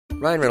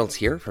Ryan Reynolds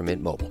here from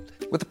Mint Mobile.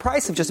 With the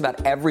price of just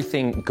about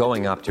everything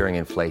going up during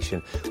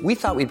inflation, we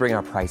thought we'd bring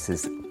our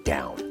prices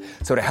down.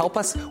 So to help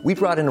us, we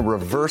brought in a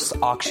reverse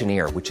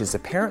auctioneer, which is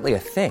apparently a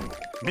thing.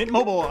 Mint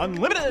Mobile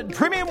Unlimited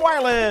Premium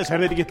Wireless. How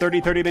to get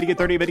 30, 30, bit to get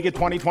 30, bit to get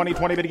 20, 20,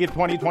 20, bit to get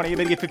 20, 20,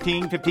 bit to get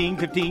 15, 15,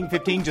 15,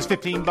 15, just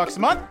 $15 a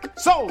month?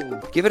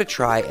 Sold! Give it a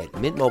try at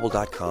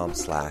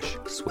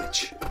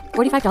mintmobile.com/switch.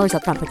 $45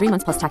 up front for 3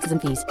 months plus taxes and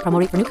fees. Promo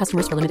rate for new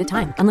customers for limited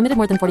time. Unlimited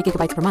more than 40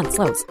 gigabytes per month.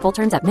 Slows full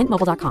terms at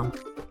mintmobile.com.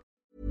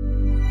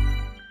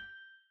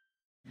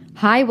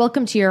 Hi,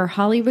 welcome to your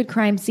Hollywood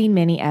crime scene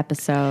mini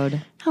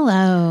episode.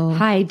 Hello.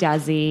 Hi,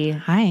 Desi.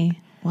 Hi.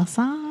 What's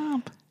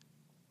up?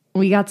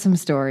 We got some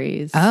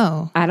stories.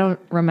 Oh. I don't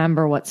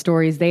remember what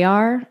stories they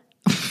are.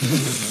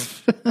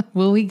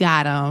 Well, we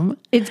got them.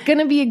 It's going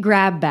to be a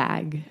grab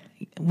bag.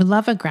 We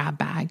love a grab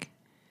bag.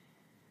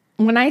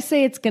 When I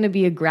say it's going to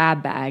be a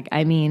grab bag,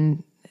 I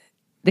mean,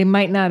 they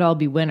might not all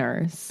be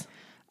winners.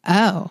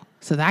 Oh,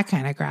 so that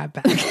kind of grab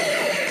bag.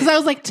 Because I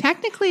was like,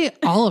 technically,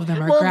 all of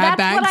them are grab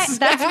bags.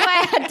 That's what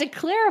I had to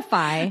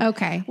clarify.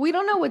 Okay. We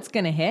don't know what's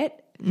going to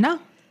hit. No.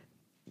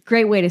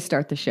 Great way to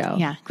start the show.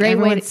 Yeah. Great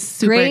Everyone's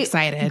super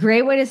excited.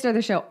 Great way to start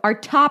the show. Our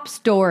top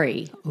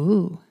story.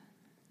 Ooh.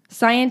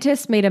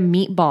 Scientists made a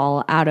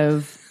meatball out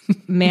of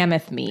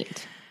mammoth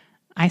meat.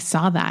 I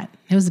saw that.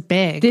 It was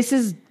big. It's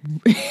a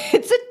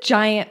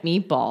giant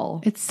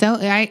meatball.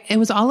 It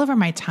was all over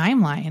my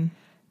timeline.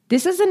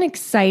 This is an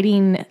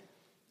exciting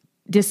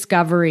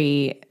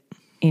discovery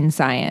in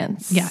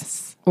science.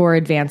 Yes. Or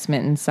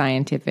advancement in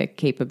scientific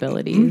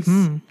capabilities.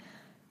 Mm-hmm.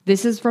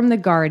 This is from The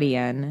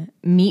Guardian.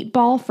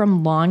 Meatball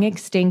from long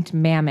extinct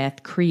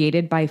mammoth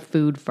created by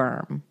food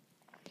firm.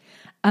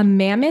 A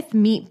mammoth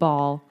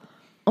meatball.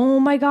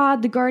 Oh my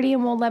God, The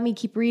Guardian won't let me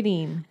keep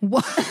reading.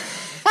 What?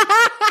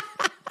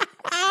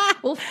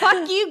 Well,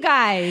 fuck you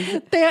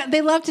guys.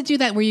 They love to do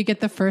that where you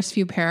get the first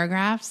few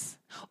paragraphs.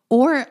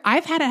 Or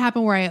I've had it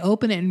happen where I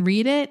open it and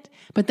read it,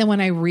 but then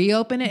when I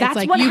reopen it, it's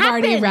like, you've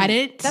already read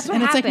it. That's what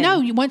and happened. It's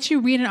like, no, once you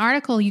read an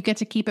article, you get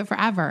to keep it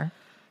forever.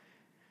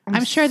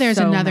 I'm sure there's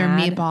so another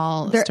mad.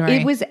 meatball story.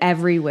 It was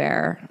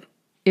everywhere.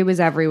 It was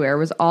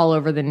all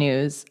over the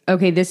news.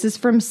 Okay, this is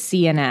from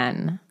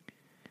CNN.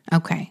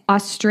 Okay.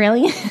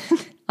 Australian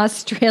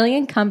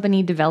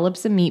company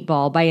develops a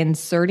meatball by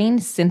inserting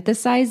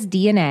synthesized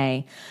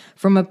DNA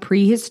from a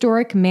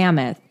prehistoric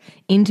mammoth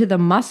into the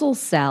muscle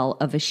cell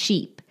of a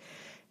sheep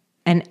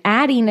and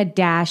adding a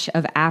dash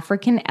of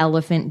African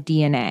elephant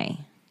DNA.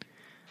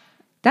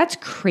 That's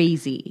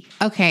crazy.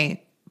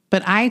 Okay,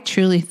 but I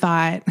truly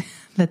thought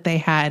that they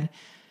had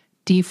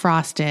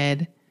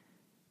defrosted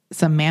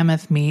some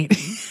mammoth meat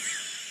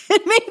and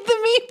made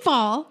the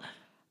meatball.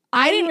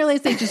 I didn't realize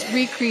they just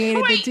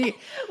recreated Wait. I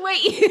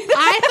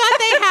thought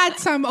they had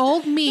some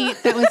old meat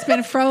that was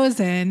been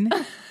frozen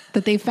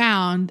that they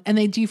found and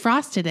they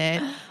defrosted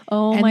it.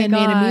 Oh and my then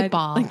God. made a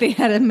meatball. Like they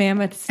had a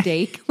mammoth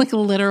steak. Like a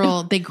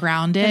literal, they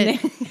ground it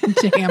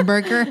into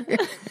hamburger.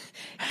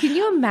 Can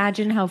you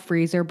imagine how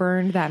freezer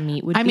burned that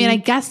meat would be? I mean, I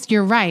guess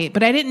you're right,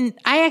 but I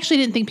actually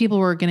didn't think people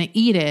were going to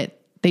eat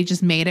it. They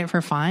just made it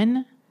for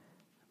fun.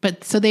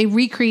 But so they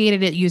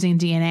recreated it using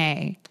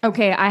DNA.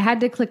 Okay, I had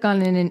to click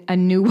on an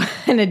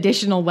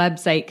additional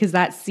website because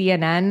that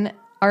CNN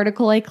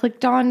article I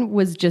clicked on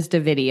was just a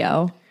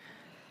video.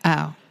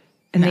 Oh.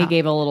 And they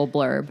gave a little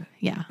blurb.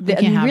 Yeah. We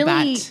can't have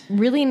that.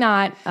 Really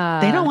not.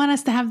 They don't want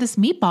us to have this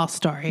meatball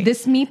story.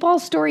 This meatball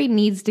story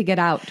needs to get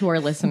out to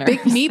our listeners. Big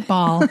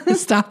meatball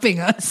is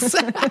stopping us.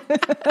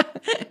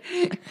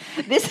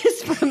 This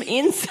is from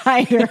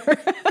Insider,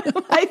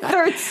 my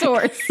third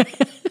source.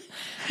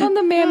 On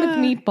the mammoth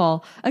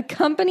meatball, a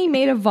company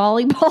made a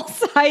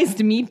volleyball-sized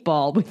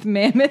meatball with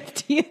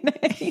mammoth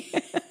DNA.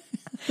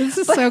 This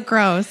is so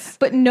gross.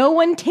 But no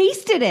one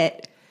tasted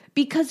it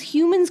because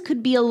humans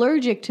could be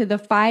allergic to the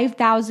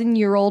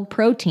 5,000-year-old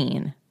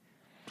protein.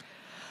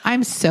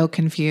 I'm so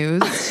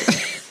confused.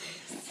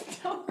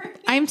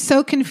 I'm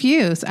so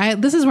confused.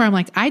 This is where I'm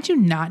like, I do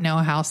not know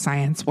how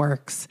science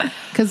works.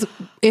 Because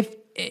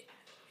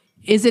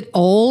is it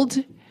old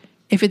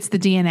if it's the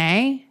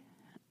DNA?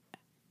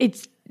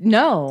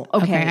 No.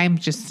 Okay. I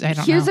don't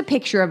know. Here's a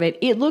picture of it.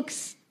 It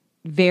looks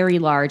very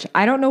large.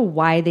 I don't know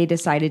why they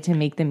decided to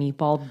make the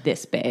meatball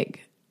this big.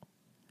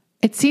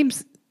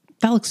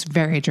 That looks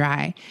very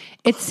dry.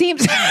 It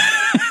seems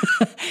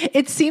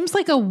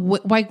like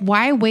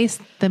why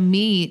waste the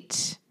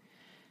meat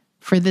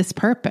for this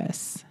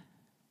purpose?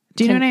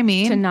 Do you know what I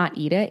mean? To not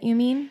eat it, you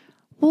mean?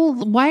 Well,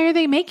 why are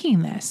they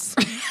making this?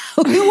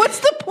 What's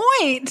the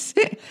point?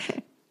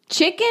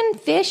 Chicken,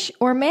 fish,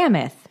 or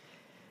mammoth?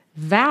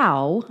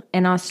 Vow,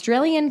 an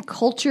Australian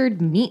cultured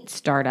meat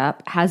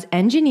startup, has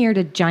engineered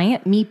a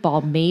giant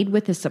meatball made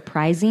with a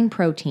surprising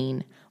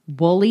protein,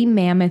 woolly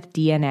mammoth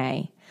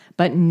DNA.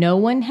 But no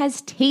one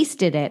has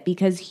tasted it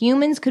because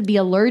humans could be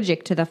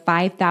allergic to the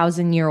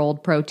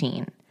 5,000-year-old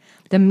protein.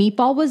 The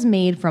meatball was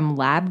made from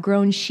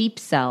lab-grown sheep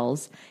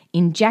cells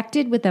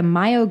injected with a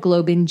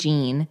myoglobin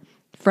gene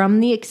from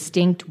the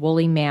extinct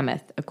woolly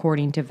mammoth,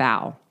 according to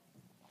Vow.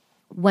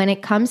 When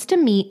it comes to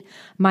meat,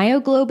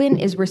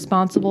 myoglobin is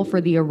responsible for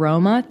the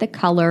aroma, the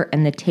color,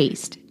 and the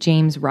taste,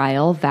 James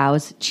Ryle,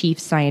 VOW's chief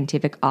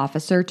scientific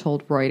officer,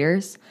 told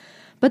Reuters.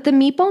 But the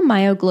meatball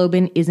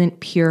myoglobin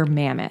isn't pure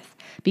mammoth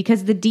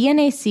because the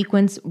DNA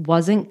sequence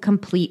wasn't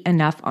complete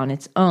enough on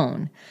its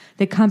own.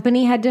 The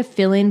company had to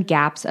fill in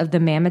gaps of the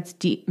mammoth's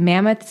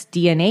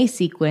DNA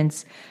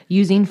sequence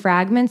using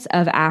fragments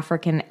of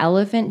African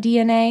elephant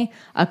DNA,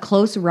 a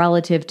close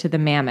relative to the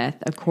mammoth,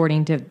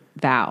 according to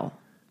VOW.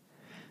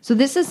 So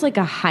this is like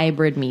a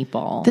hybrid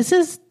meatball. This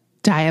is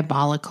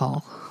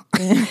diabolical.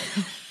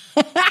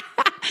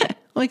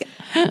 Like,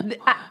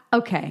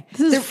 okay.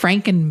 This is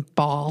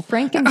Frankenball.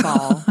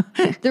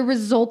 The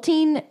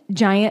resulting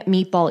giant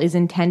meatball is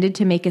intended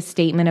to make a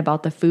statement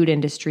about the food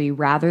industry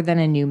rather than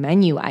a new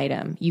menu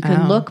item. You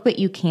can look, but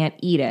you can't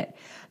eat it.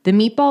 The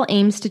meatball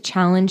aims to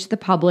challenge the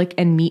public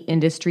and meat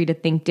industry to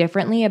think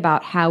differently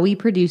about how we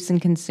produce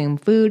and consume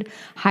food,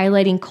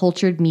 highlighting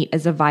cultured meat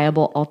as a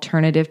viable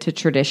alternative to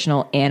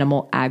traditional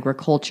animal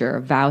agriculture,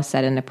 VOW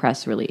said in a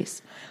press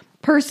release.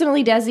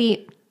 Personally,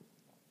 Desi,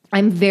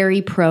 I'm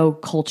very pro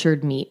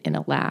cultured meat in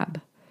a lab.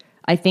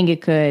 I think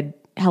it could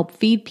help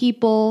feed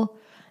people,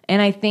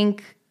 and I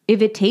think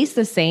if it tastes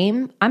the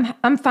same,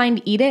 I'm fine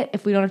to eat it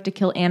if we don't have to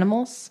kill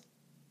animals.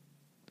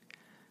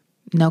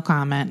 No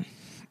comment.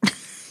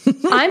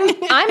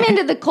 I'm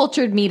into the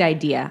cultured meat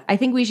idea. I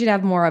think we should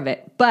have more of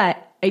it, but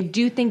I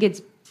do think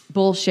it's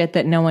bullshit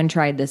that no one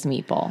tried this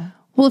meatball.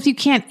 Well, if you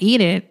can't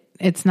eat it,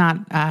 it's not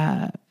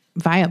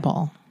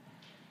viable.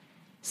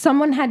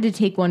 Someone had to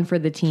take one for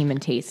the team and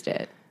taste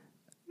it.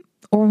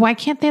 Or why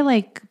can't they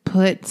like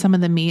put some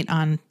of the meat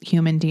on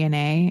human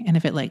DNA, and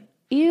if it like,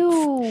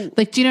 ew,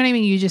 like, do you know what I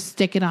mean? You just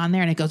stick it on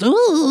there and it goes, ooh,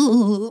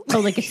 oh,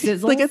 like it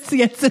sizzles. Like it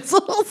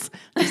sizzles.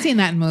 I've seen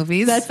that in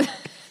movies.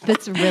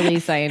 That's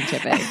really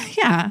scientific.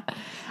 Yeah.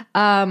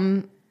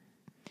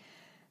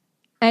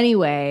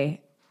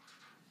 Anyway,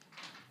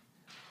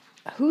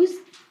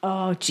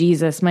 oh,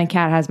 Jesus, my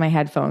cat has my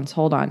headphones.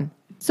 Hold on.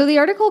 So the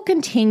article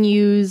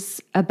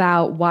continues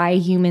about why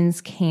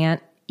humans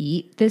can't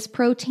eat this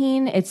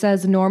protein. It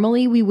says,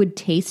 normally we would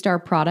taste our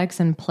products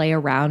and play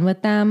around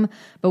with them,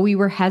 but we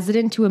were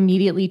hesitant to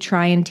immediately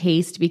try and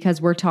taste because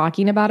we're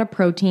talking about a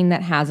protein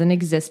that hasn't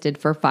existed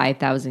for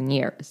 5,000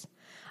 years.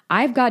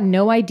 I've got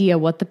no idea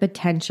what the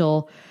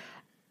potential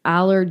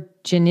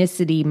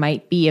allergenicity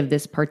might be of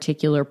this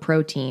particular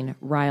protein,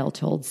 Ryle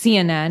told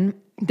CNN.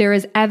 There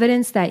is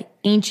evidence that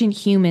ancient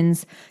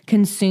humans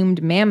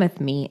consumed mammoth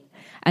meat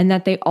and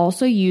that they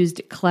also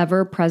used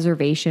clever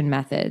preservation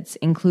methods,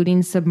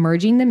 including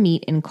submerging the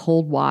meat in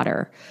cold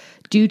water,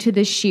 due to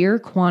the sheer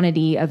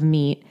quantity of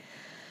meat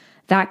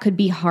that could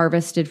be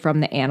harvested from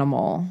the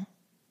animal.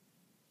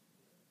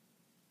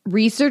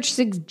 Research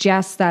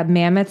suggests that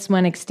mammoths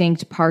went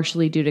extinct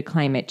partially due to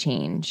climate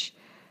change.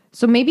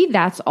 So maybe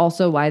that's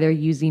also why they're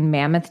using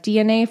mammoth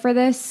DNA for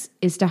this,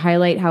 is to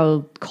highlight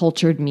how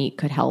cultured meat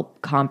could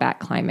help combat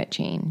climate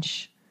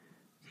change.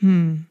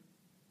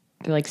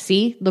 They're like,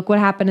 see, look what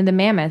happened to the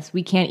mammoths.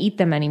 We can't eat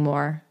them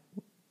anymore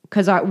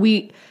because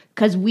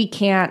we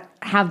can't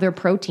have their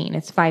protein.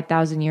 It's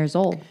 5,000 years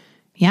old.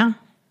 Yeah.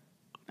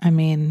 I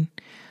mean,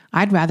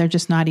 I'd rather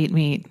just not eat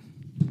meat.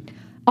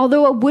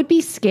 Although it would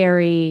be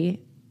scary.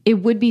 It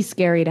would be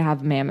scary to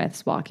have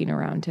mammoths walking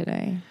around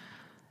today.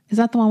 Is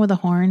that the one with the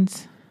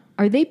horns?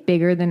 Are they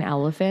bigger than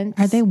elephants?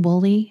 Are they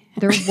woolly?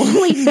 They're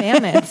woolly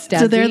mammoths,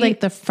 Debbie. So they're like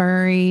the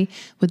furry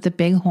with the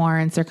big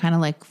horns. They're kind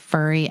of like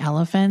furry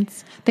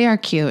elephants. They are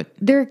cute.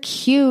 They're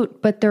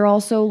cute, but they're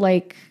also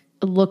like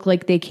look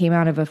like they came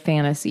out of a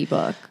fantasy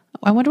book.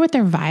 I wonder what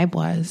their vibe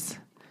was.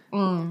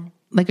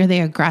 Like, are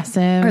they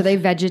aggressive? Are they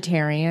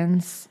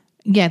vegetarians?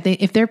 Yeah,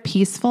 if they're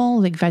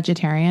peaceful, like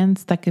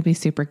vegetarians, that could be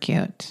super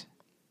cute.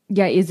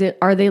 Yeah,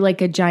 are they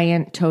like a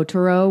giant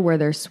Totoro where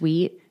they're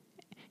sweet?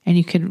 And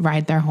you could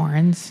ride their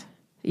horns.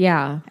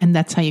 Yeah. And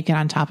that's how you get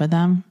on top of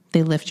them.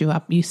 They lift you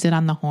up. You sit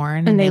on the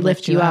horn. And they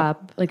lift you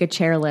up like a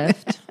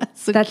chairlift.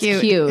 So that's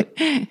cute.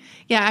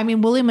 Yeah, I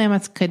mean, woolly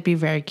mammoths could be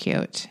very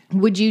cute.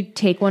 Would you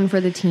take one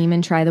for the team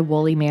and try the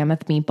woolly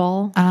mammoth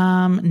meatball?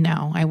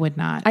 No, I would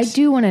not. I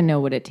do want to know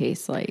what it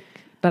tastes like,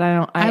 but I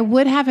don't. I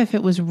would have if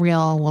it was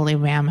real woolly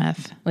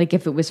mammoth. Like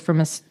if it was from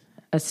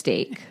a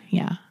steak.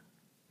 Yeah.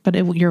 But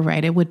you're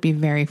right. It would be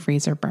very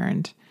freezer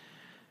burned.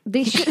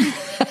 They should.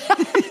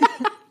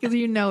 Because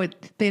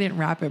they didn't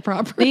wrap it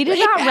properly. They did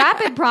not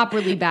wrap it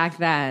properly back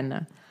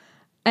then.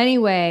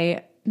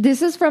 Anyway,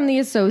 this is from the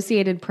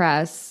Associated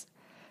Press.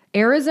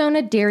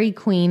 Arizona Dairy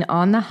Queen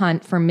on the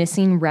hunt for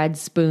missing red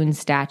spoon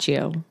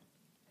statue.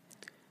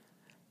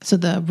 So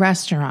the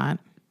restaurant.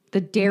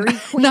 The Dairy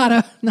Queen. not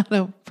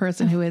a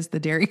person who is the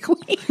Dairy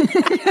Queen.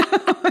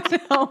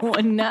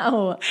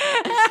 No.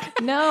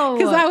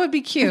 Because that would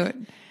be cute.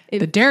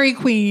 The Dairy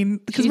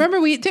Queen. Because remember,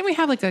 didn't we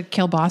have like a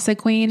kielbasa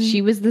queen?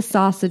 She was the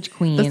sausage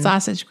queen. The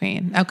sausage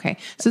queen. Okay.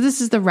 So this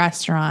is the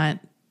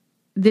restaurant.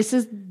 This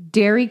is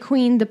Dairy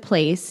Queen, the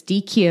place,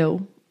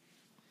 DQ.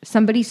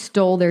 Somebody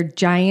stole their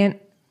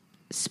giant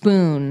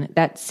spoon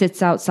that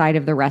sits outside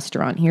of the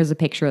restaurant. Here's a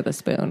picture of the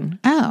spoon.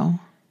 Oh.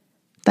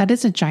 That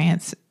is a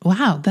giant.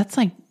 Wow. That's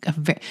like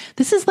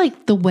this is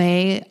like the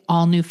way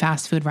all new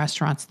fast food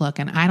restaurants look.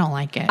 And I don't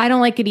like it. I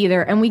don't like it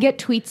either. And we get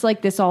tweets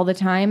like this all the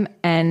time.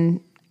 And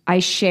I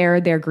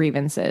share their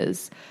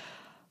grievances.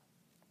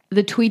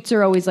 The tweets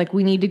are always like,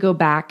 we need to go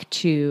back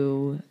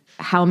to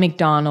how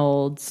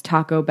McDonald's,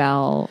 Taco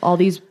Bell, all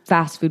these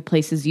fast food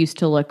places used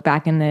to look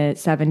back in the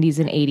 70s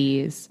and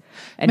 80s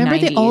and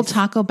Remember 90s. the old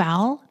Taco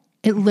Bell?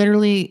 It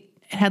literally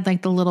had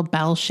like the little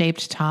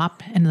bell-shaped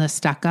top and the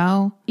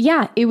stucco.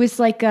 Yeah, it was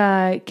like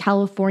a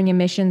California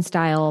Mission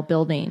style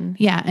building.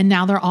 Yeah, and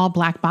now they're all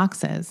black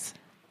boxes.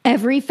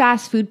 Every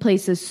fast food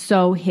place is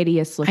so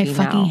hideous looking I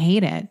fucking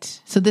hate it.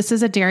 So this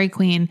is a Dairy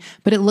Queen,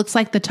 but it looks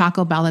like the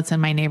Taco Bell that's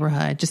in my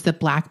neighborhood. Just the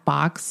black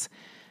box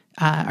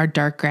or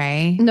dark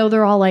gray. No,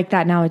 they're all like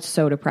that now. It's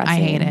so depressing. I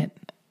hate it.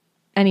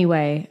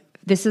 Anyway,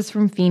 this is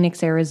from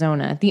Phoenix,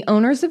 Arizona. The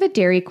owners of a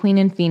Dairy Queen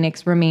in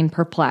Phoenix remain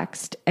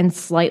perplexed and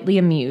slightly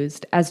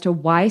amused as to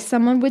why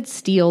someone would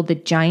steal the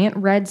giant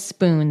red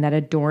spoon that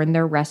adorned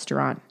their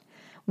restaurant.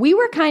 We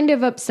were kind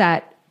of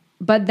upset,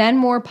 but then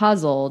more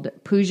puzzled.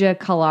 Pooja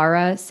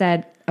Kalra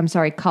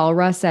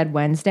said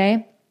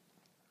Wednesday,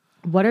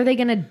 what are they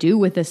going to do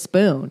with a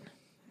spoon?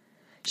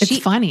 It's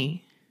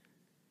funny.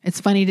 It's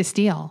funny to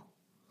steal.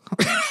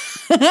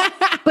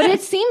 But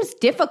it seems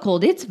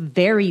difficult. It's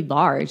very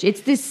large.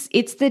 It's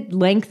the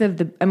length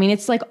of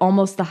it's like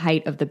almost the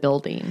height of the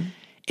building.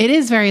 It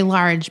is very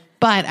large,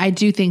 but I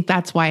do think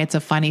that's why it's a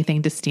funny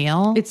thing to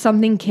steal. It's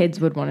something kids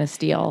would want to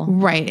steal.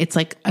 Right. It's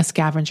like a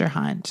scavenger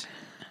hunt.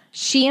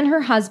 She and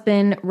her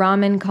husband,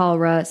 Raman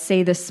Kalra,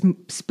 say the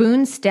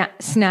spoon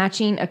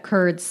snatching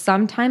occurred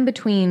sometime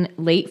between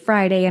late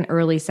Friday and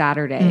early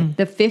Saturday.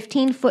 The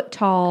 15-foot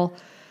tall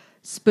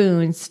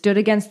spoon stood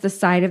against the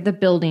side of the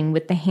building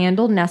with the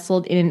handle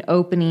nestled in an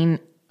opening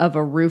of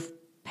a roof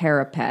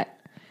parapet.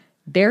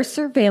 Their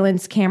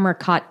surveillance camera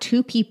caught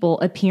two people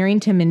appearing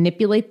to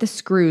manipulate the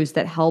screws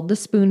that held the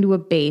spoon to a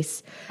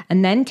base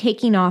and then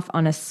taking off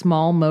on a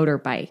small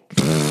motorbike.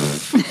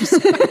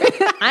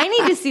 I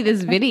need to see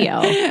this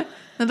video.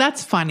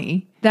 That's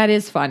funny. That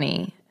is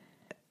funny.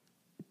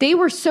 They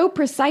were so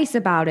precise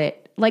about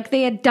it, like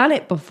they had done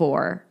it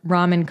before,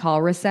 Raman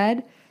Kalra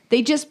said.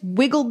 They just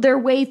wiggled their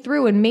way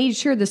through and made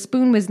sure the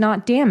spoon was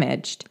not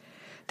damaged.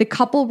 The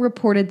couple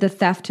reported the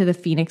theft to the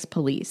Phoenix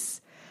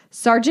police.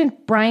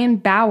 Sergeant Brian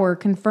Bauer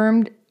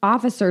confirmed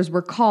officers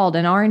were called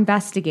and are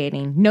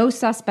investigating. No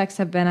suspects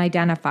have been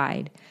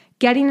identified.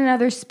 Getting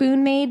another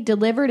spoon made,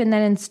 delivered, and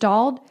then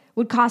installed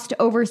would cost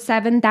over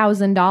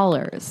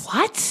 $7,000.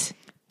 What?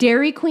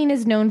 Dairy Queen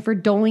is known for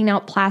doling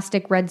out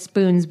plastic red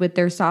spoons with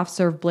their soft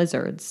serve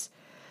blizzards.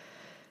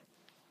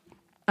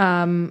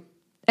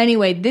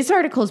 Anyway, this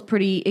article is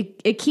pretty.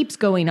 It keeps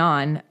going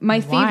on.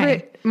 What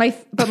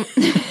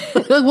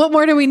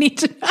more do we need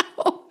to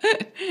know?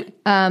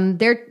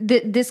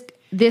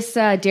 This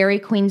Dairy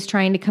Queen's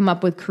trying to come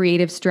up with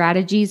creative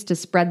strategies to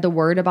spread the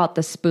word about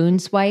the spoon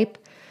swipe.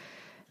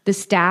 The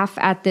staff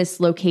at this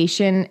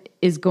location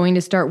is going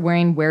to start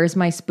wearing "Where's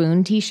My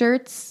Spoon"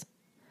 t-shirts.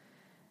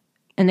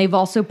 And they've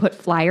also put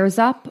flyers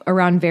up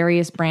around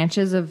various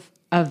branches of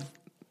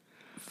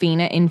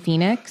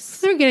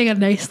Phoenix. They're getting a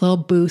nice little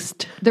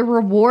boost. The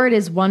reward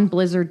is one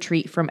Blizzard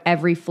treat from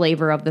every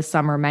flavor of the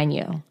summer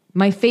menu.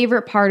 My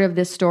favorite part of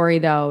this story,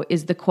 though,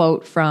 is the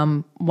quote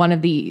from one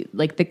of the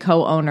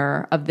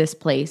co-owner of this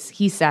place.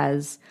 He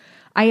says,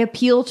 "I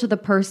appeal to the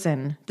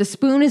person. The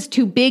spoon is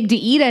too big to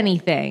eat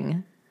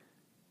anything.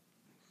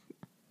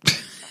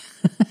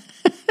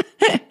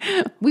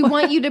 We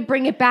want you to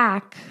bring it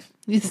back.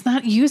 It's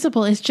not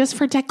usable. It's just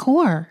for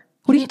decor.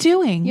 What are you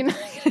doing? You're not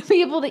going to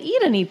be able to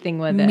eat anything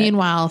with it."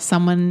 Meanwhile,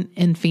 someone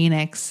in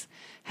Phoenix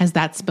has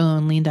that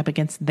spoon leaned up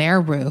against their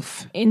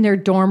roof. In their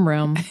dorm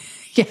room.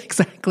 Yeah,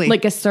 exactly.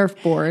 Like a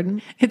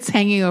surfboard. It's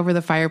hanging over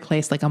the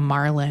fireplace like a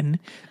marlin.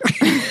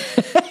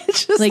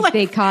 It's just like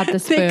they caught the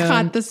spoon. They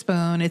caught the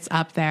spoon. It's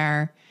up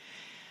there.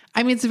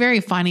 I mean, it's very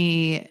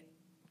funny.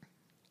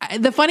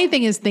 The funny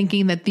thing is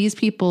thinking that these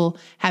people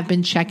have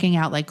been checking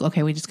out, like,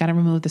 okay, we just got to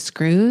remove the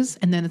screws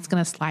and then it's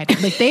going to slide.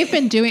 Like they've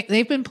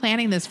been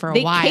planning this for a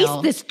while. They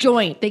cased this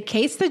joint. They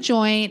cased the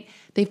joint.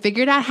 They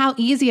figured out how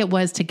easy it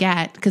was to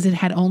get because it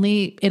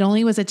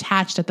only was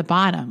attached at the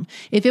bottom.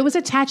 If it was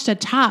attached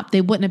at top,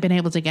 they wouldn't have been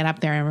able to get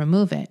up there and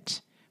remove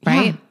it.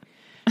 Right.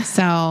 Yeah.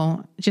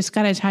 So just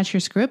got to attach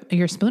your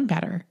spoon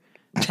better.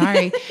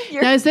 Sorry.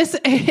 Now, is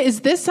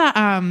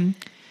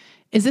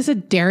this a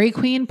Dairy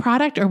Queen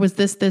product or was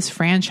this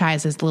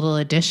franchise's little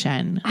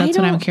edition? That's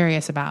what I'm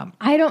curious about.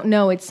 I don't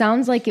know. It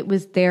sounds like it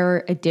was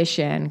their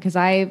edition because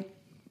I've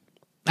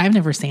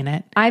never seen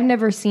it. I've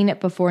never seen it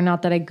before.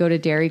 Not that I go to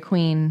Dairy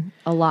Queen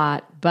a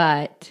lot,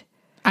 but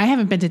I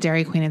haven't been to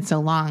Dairy Queen in so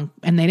long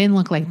and they didn't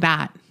look like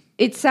that.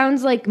 It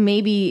sounds like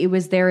maybe it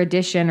was their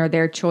edition or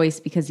their choice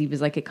because he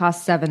was like, it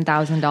cost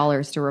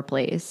 $7,000 to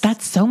replace.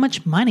 That's so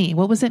much money.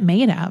 What was it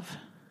made of?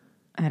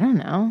 I don't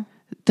know.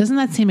 Doesn't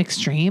that seem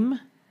extreme?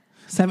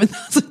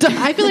 $7,000.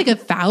 I feel like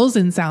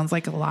 1,000 sounds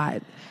like a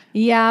lot.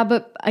 Yeah,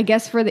 but I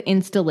guess for the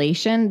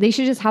installation, they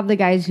should just have the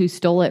guys who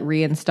stole it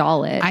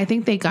reinstall it. I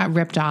think they got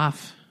ripped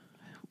off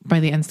by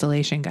the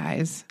installation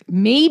guys.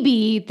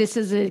 Maybe this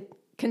is a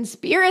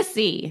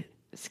conspiracy.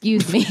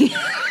 Excuse me.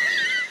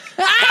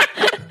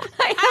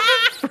 I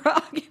have a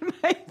frog in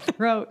my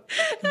throat.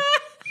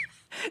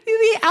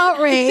 The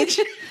outrage.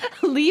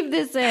 Leave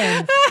this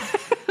in.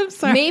 I'm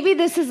sorry. Maybe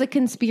this is a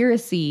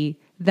conspiracy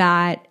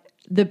that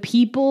the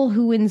people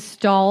who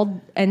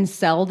installed and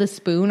sell the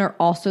spoon are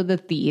also the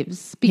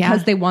thieves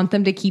because they want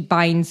them to keep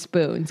buying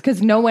spoons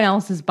because no one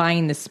else is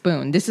buying the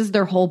spoon. This is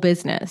their whole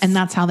business. And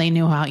that's how they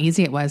knew how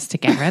easy it was to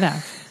get rid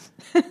of,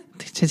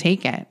 to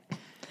take it.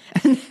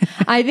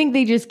 I think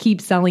they just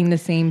keep selling the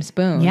same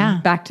spoon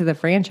back to the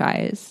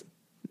franchise.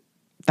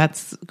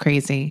 That's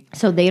crazy.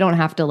 So they don't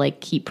have to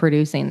like keep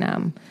producing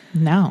them.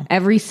 No.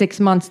 Every 6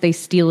 months they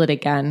steal it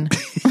again.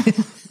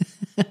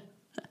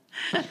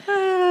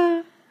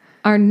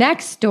 Our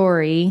next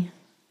story,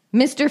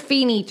 Mr.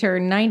 Feeney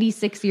turned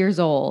 96 years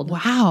old.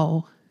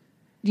 Wow.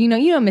 You know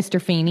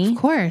Mr. Feeney. Of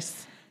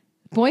course.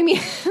 Boy,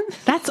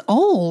 that's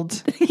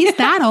old. He's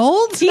that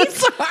old? He's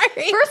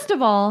sorry. First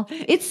of all,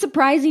 it's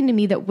surprising to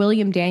me that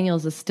William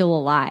Daniels is still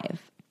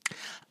alive.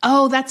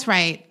 Oh, that's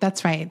right.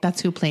 That's right. That's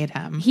who played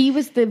him. He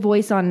was the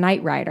voice on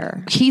Knight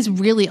Rider. He's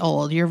really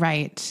old. You're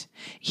right.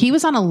 He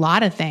was on a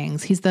lot of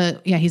things. He's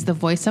the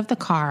voice of the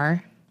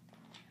car.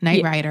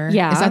 Knight Rider.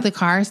 Yeah. Is that the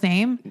car's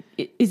name?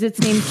 Is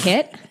its name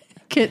Kit?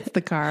 Kit's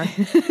the car.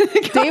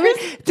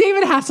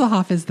 David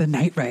Hasselhoff is the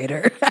Knight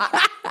Rider.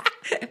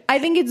 I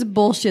think it's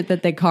bullshit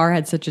that the car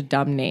had such a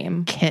dumb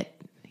name. Kit.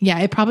 Yeah,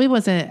 it probably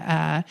was it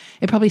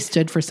probably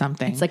stood for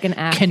something. It's like an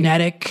act.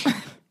 Kinetic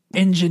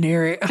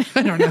engineering.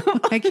 I don't know.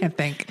 I can't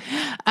think.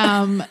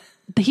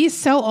 He's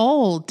so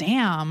old.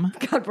 Damn.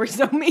 God, we're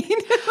so mean.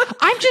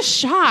 I'm just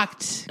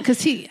shocked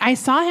because I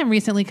saw him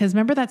recently because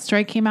remember that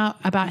story came out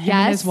about him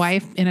and his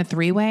wife in a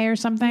 3-way or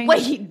something?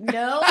 Wait,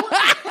 no.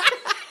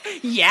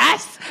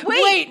 Yes.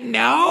 Wait,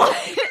 no.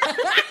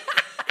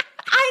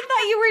 I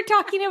thought you were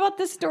talking about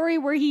the story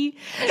where he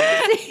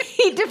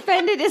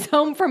defended his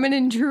home from an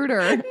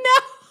intruder.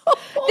 No.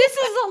 This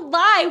is a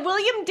lie.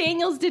 William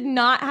Daniels did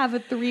not have a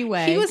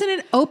 3-way. He was in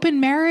an open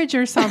marriage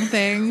or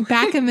something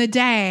back in the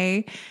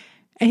day.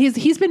 And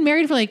he's been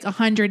married for like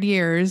 100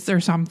 years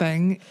or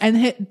something.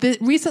 And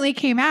recently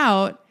came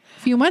out a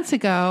few months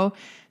ago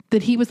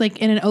that he was like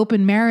in an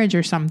open marriage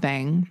or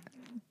something.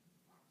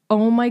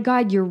 Oh my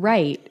God, you're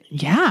right.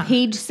 Yeah.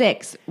 Page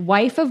 6,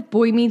 wife of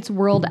Boy Meets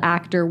World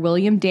actor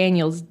William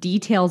Daniels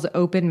details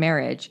open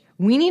marriage.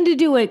 We need to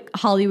do a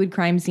Hollywood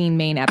crime scene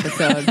main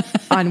episode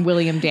on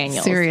William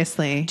Daniels.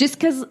 Seriously. Just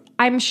because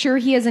I'm sure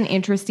he has an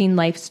interesting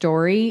life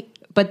story,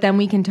 but then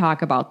we can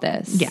talk about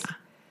this. Yeah,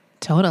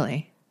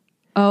 totally.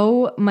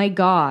 Oh my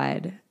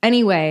God.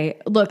 Anyway,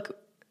 look,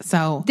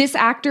 so this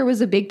actor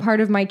was a big part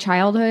of my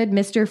childhood.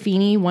 Mr.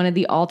 Feeney, one of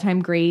the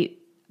all-time great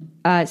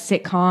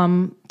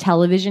sitcom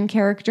television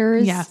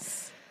characters.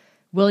 Yes.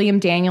 William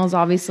Daniels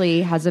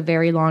obviously has a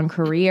very long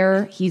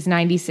career. He's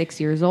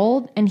 96 years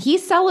old, and he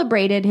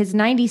celebrated his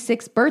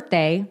 96th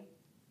birthday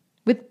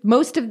with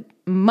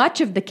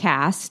much of the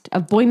cast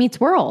of Boy Meets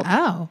World.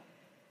 Oh.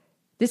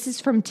 This is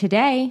from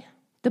today.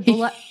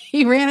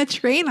 He ran a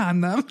train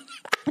on them.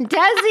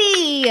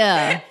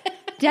 Desi,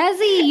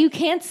 you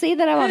can't say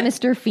that about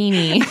Mr.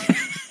 Feeney.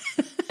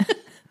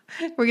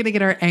 We're going to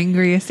get our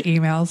angriest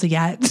emails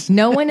yet.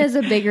 No one is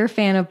a bigger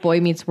fan of Boy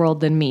Meets World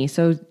than me,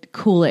 so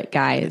cool it,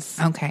 guys.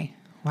 Okay.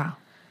 Wow.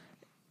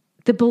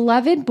 The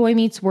beloved Boy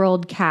Meets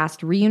World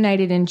cast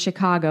reunited in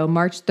Chicago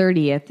March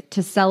 30th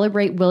to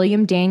celebrate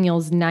William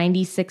Daniels'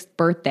 96th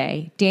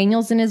birthday.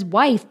 Daniels and his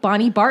wife,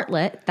 Bonnie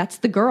Bartlett, that's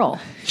the girl.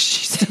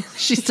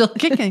 She's still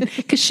kicking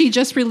because she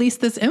just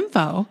released this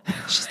info.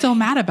 She's still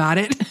mad about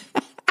it.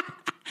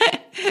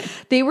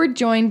 They were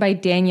joined by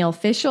Danielle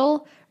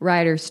Fishel,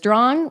 Ryder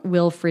Strong,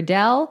 Will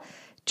Friedle,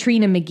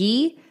 Trina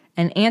McGee,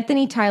 and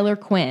Anthony Tyler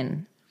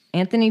Quinn.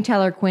 Anthony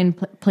Tyler Quinn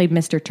played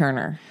Mr.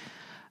 Turner.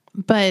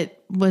 But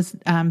was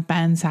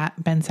Ben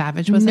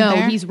Savage wasn't there?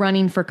 No, he's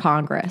running for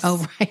Congress.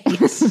 Oh,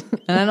 right.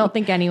 And I don't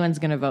think anyone's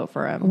going to vote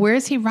for him. Where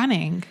is he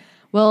running?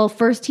 Well,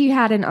 first he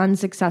had an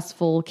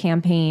unsuccessful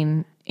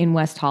campaign in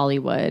West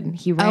Hollywood.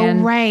 He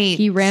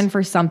ran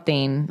for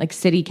something like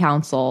city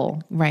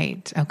council.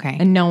 Right. Okay.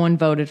 And no one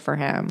voted for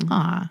him.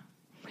 Aw.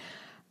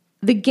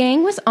 The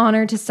gang was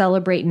honored to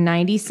celebrate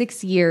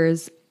 96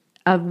 years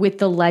with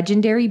the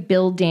legendary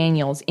Bill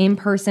Daniels in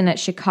person at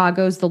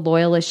Chicago's The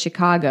Loyalist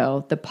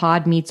Chicago, the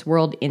Pod Meets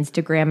World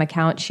Instagram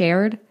account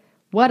shared.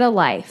 What a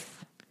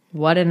life.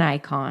 What an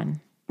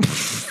icon.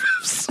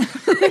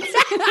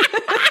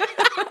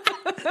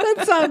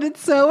 That sounded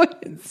so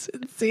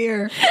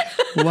insincere.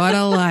 What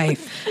a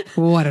life.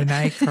 What an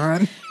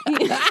icon.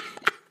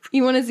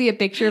 You want to see a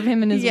picture of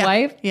him and his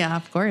wife? Yeah,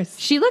 of course.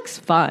 She looks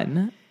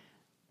fun.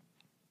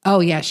 Oh,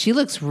 yeah. She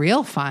looks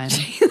real fun.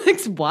 She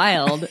looks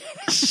wild.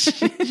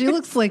 She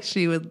looks like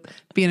she would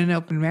be in an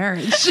open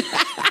marriage.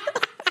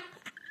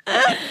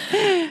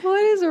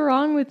 What is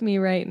wrong with me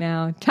right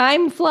now?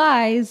 Time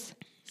flies.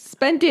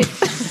 Spend it.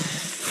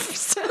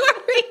 Sorry.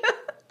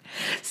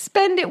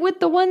 Spend it with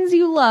the ones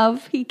you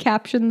love, he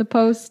captioned the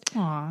post.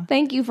 Aw.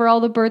 Thank you for all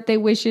the birthday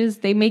wishes.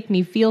 They make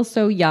me feel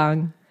so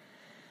young.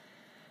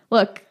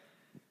 Look,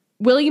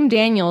 William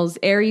Daniels,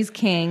 Aries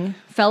King,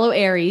 fellow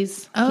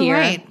Aries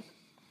here.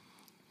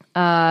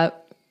 Right.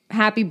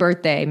 Happy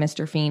birthday,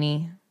 Mr.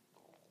 Feeney.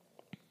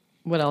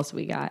 What else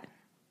we got?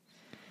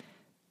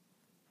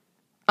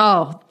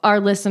 Oh, our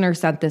listener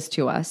sent this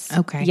to us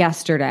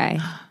yesterday.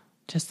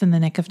 Just in the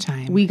nick of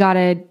time. We got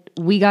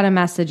a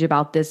message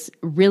about this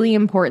really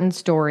important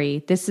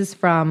story. This is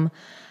from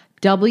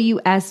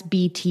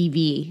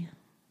WSB-TV.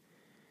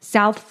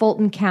 South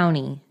Fulton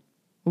County.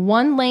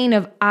 One lane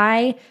of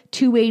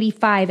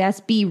I-285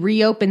 SB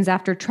reopens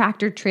after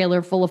tractor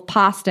trailer full of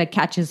pasta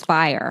catches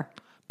fire.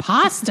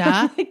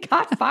 Pasta? It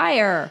caught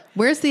fire.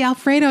 Where's the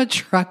Alfredo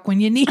truck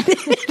when you need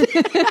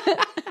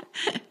it?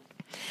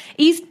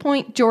 East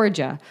Point,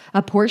 Georgia.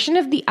 A portion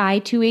of the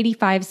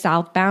I-285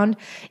 southbound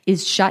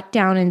is shut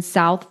down in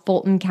South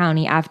Fulton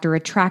County after a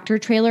tractor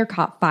trailer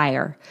caught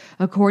fire.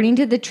 According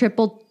to the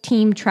Triple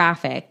Team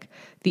Traffic,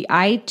 the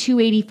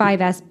I-285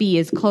 SB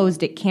is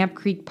closed at Camp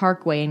Creek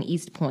Parkway in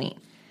East Point.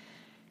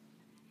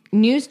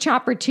 News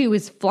Chopper 2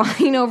 is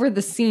flying over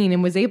the scene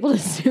and was able to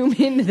zoom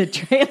into the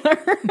trailer.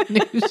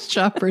 News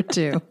Chopper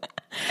 2. And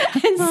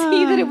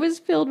see that it was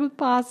filled with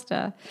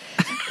pasta.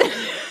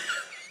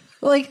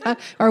 Like,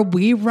 are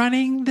we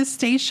running the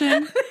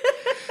station?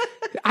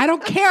 I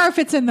don't care if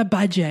it's in the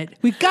budget.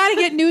 We've got to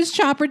get News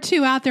Chopper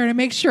 2 out there to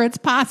make sure it's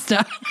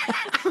pasta.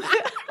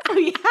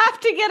 We have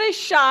to get a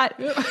shot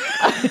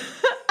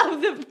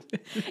of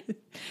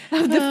the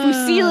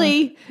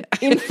fusilli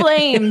in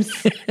flames.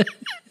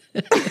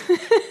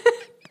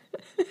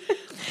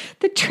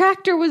 The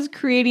tractor was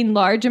creating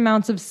large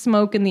amounts of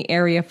smoke in the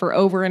area for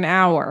over an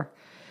hour.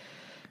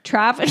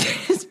 Traffic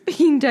is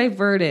being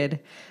diverted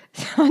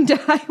onto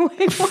Highway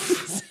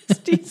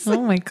 166.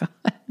 Oh my God.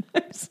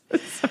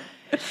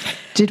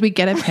 Did we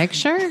get a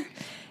picture?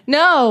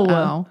 No.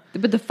 Oh.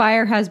 But the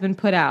fire has been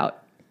put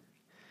out.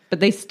 But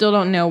they still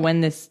don't know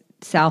when this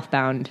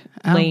southbound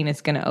lane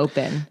is going to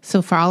open.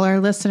 So for all our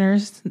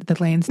listeners, the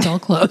lane's still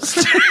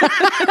closed.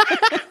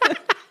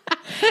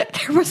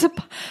 There was a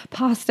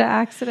pasta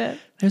accident.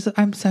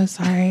 I'm so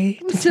sorry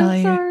to so tell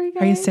you. sorry,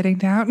 Are you guys. sitting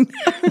down?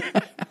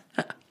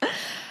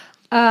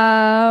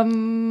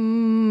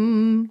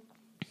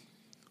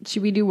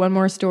 Should we do one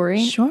more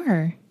story?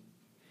 Sure.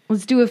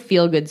 Let's do a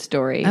feel-good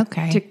story.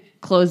 Okay. To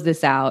close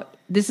this out.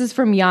 This is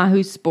from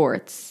Yahoo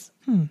Sports.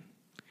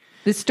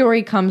 This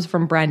story comes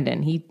from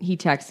Brendan. He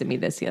texted me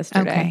this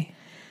yesterday. Okay.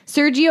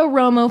 Sergio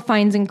Romo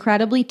finds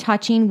incredibly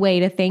touching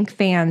way to thank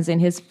fans in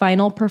his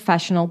final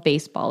professional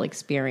baseball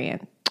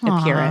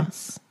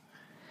appearance.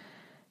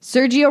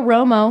 Sergio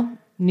Romo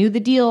knew the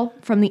deal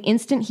from the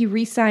instant he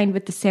re-signed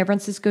with the San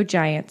Francisco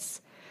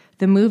Giants.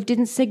 The move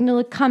didn't signal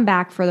a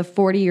comeback for the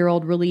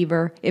 40-year-old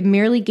reliever. It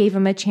merely gave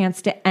him a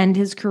chance to end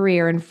his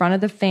career in front of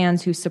the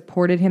fans who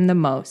supported him the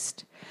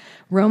most.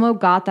 Romo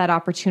got that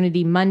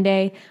opportunity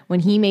Monday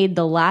when he made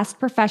the last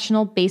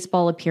professional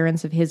baseball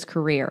appearance of his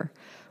career.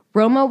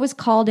 Romo was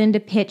called in to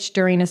pitch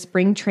during a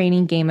spring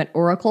training game at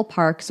Oracle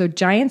Park so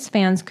Giants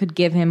fans could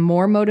give him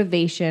one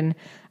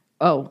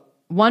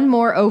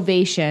more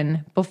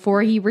ovation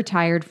before he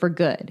retired for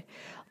good.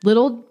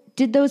 Little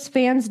did those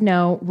fans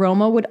know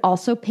Romo would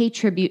also pay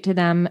tribute to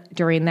them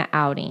during the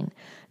outing.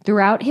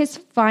 Throughout his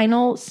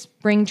final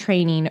spring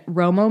training,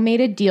 Romo made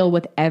a deal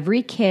with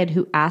every kid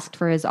who asked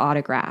for his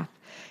autograph.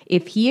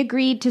 If he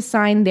agreed to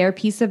sign their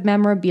piece of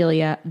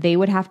memorabilia, they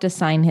would have to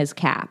sign his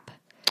cap.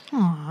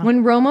 Aww.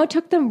 When Romo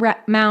took the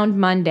mound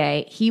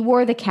Monday, he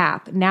wore the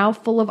cap, now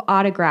full of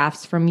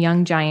autographs from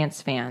young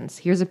Giants fans.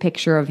 Here's a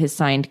picture of his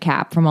signed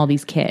cap from all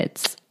these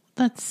kids.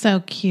 That's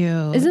so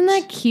cute. Isn't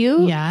that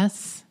cute?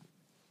 Yes.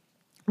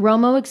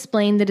 Romo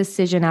explained the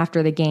decision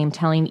after the game,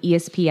 telling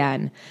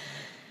ESPN,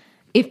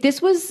 "If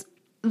this was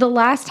the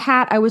last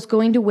hat I was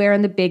going to wear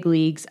in the big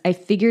leagues, I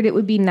figured it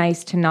would be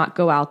nice to not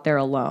go out there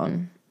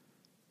alone."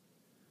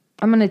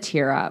 I'm going to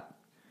tear up.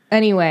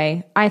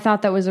 Anyway, I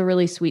thought that was a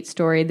really sweet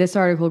story. This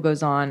article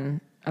goes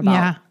on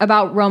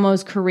about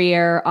Romo's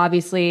career.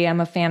 Obviously,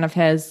 I'm a fan of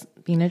his,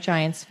 being a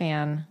Giants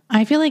fan.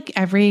 I feel like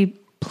every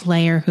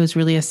player who's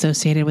really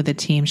associated with a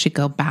team should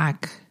go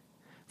back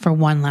for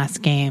one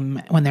last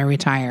game when they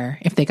retire,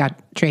 if they got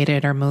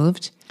traded or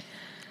moved.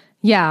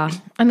 Yeah.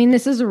 I mean,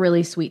 this is a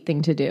really sweet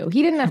thing to do.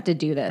 He didn't have to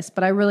do this,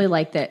 but I really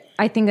liked it.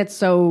 I think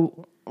it's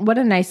what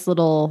a nice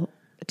little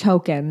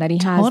token that he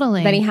has.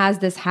 Totally. That he has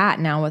this hat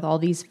now with all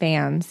these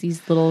fans,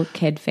 these little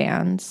kid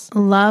fans.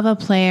 Love a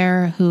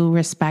player who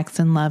respects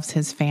and loves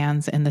his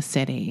fans in the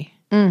city.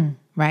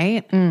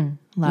 Right?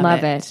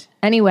 Love it.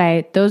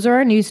 Anyway, those are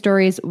our news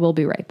stories. We'll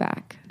be right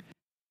back.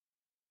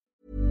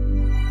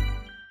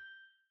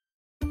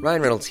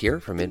 Ryan Reynolds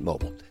here from Mint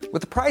Mobile.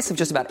 With the price of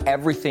just about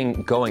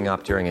everything going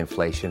up during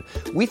inflation,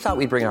 we thought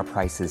we'd bring our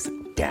prices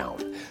down.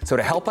 So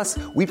to help us,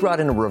 we brought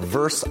in a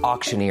reverse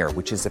auctioneer,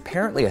 which is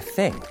apparently a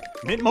thing.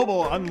 Mint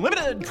Mobile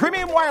Unlimited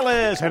Premium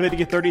Wireless. How to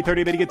get 30,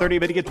 30, bit to get 30,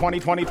 bit to get 20,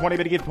 20, 20,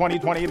 bit to get 20,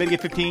 20, bit to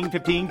get 15,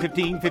 15,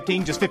 15,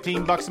 15, just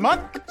 $15 a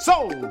month?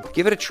 Sold!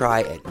 Give it a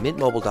try at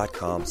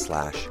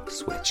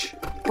mintmobile.com/switch.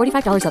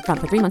 $45 up front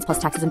for 3 months plus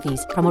taxes and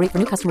fees. Promo rate for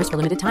new customers for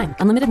limited time.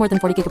 Unlimited more than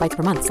 40 gigabytes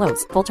per month.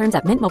 Slows full terms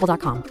at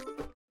mintmobile.com.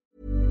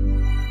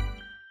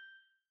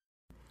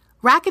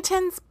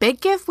 Rakuten's Big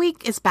Give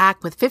Week is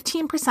back with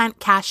 15%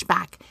 cash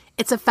back.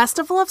 It's a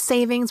festival of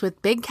savings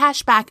with big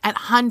cash back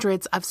at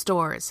hundreds of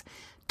stores.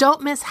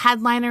 Don't miss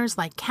headliners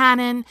like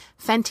Canon,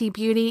 Fenty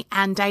Beauty,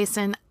 and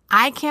Dyson.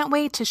 I can't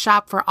wait to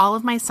shop for all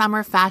of my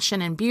summer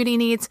fashion and beauty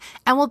needs,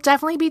 and will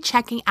definitely be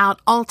checking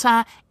out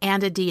Ulta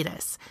and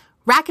Adidas.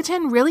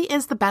 Rakuten really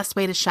is the best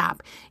way to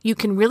shop. You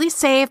can really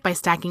save by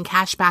stacking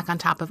cash back on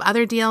top of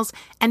other deals,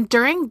 and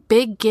during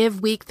Big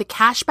Give Week, the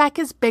cash back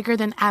is bigger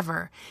than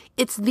ever.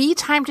 It's the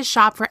time to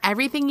shop for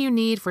everything you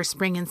need for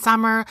spring and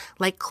summer,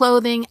 like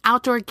clothing,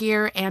 outdoor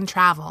gear, and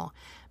travel.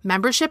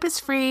 Membership is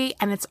free,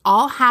 and it's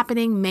all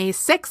happening May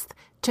 6th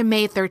to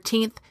May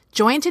 13th.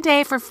 Join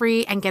today for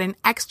free and get an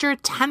extra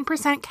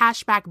 10%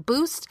 cashback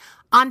boost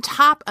on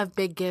top of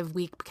Big Give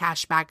Week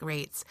cashback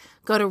rates.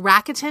 Go to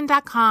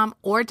Rakuten.com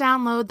or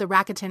download the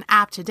Rakuten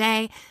app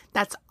today.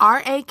 That's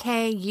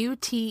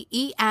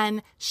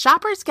Rakuten.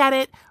 Shoppers get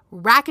it.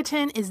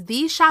 Rakuten is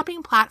the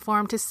shopping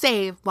platform to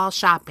save while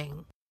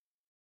shopping.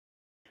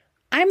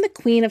 I'm the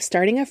queen of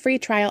starting a free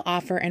trial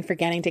offer and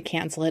forgetting to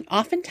cancel it,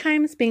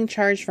 oftentimes being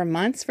charged for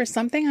months for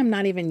something I'm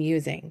not even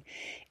using.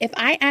 If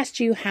I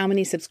asked you how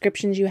many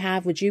subscriptions you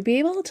have, would you be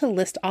able to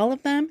list all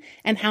of them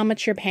and how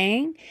much you're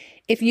paying?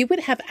 If you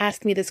would have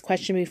asked me this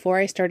question before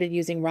I started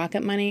using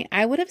Rocket Money,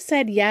 I would have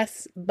said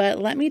yes, but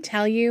let me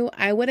tell you,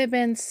 I would have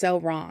been so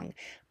wrong.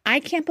 I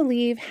can't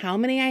believe how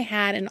many I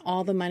had and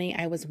all the money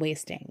I was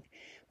wasting.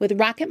 With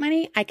Rocket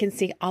Money, I can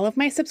see all of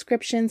my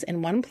subscriptions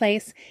in one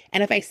place,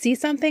 and if I see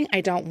something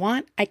I don't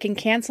want, I can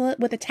cancel it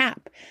with a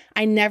tap.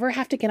 I never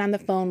have to get on the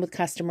phone with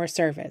customer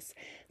service.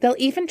 They'll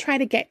even try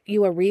to get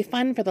you a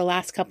refund for the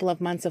last couple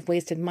of months of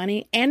wasted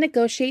money and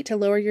negotiate to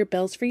lower your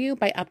bills for you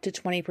by up to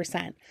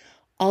 20%.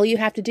 All you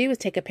have to do is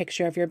take a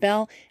picture of your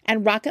bill,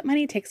 and Rocket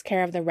Money takes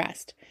care of the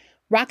rest.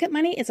 Rocket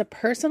Money is a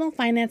personal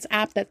finance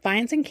app that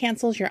finds and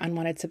cancels your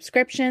unwanted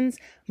subscriptions,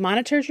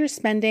 monitors your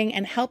spending,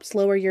 and helps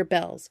lower your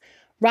bills.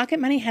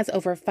 Rocket Money has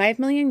over 5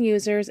 million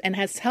users and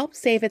has helped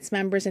save its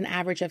members an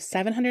average of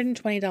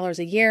 $720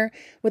 a year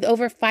with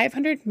over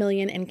 500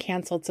 million in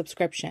canceled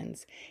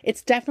subscriptions.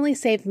 It's definitely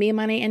saved me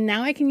money, and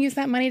now I can use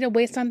that money to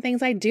waste on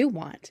things I do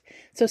want.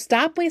 So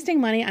stop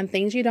wasting money on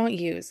things you don't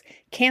use.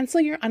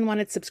 Cancel your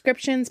unwanted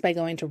subscriptions by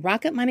going to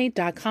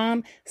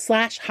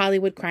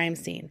rocketmoney.com/Hollywood crime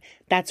scene.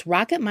 That's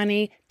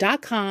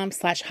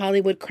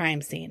rocketmoney.com/Hollywood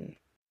crime scene.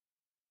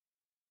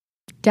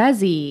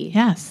 Desi.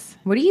 Yes.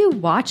 What are you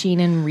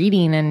watching and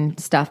reading and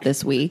stuff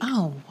this week?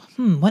 Oh,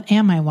 what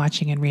am I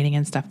watching and reading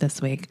and stuff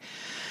this week?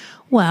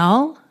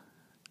 Well,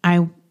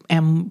 I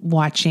am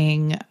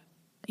watching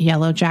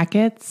Yellow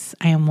Jackets.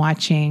 I am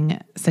watching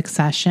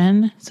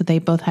Succession. So they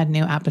both had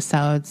new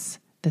episodes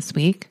this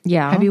week.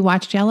 Yeah. Have you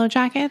watched Yellow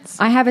Jackets?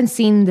 I haven't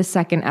seen the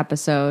second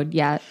episode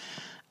yet.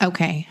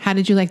 Okay. How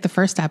did you like the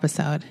first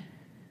episode?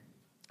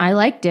 I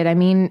liked it. I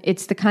mean,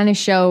 it's the kind of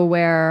show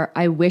where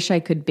I wish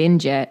I could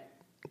binge it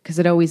because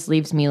it always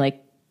leaves me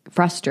like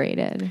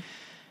frustrated.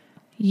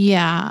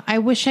 Yeah. I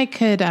wish I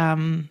could. I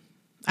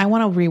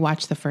want to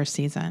rewatch the first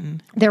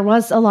season. There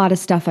was a lot of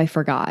stuff I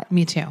forgot.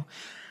 Me too.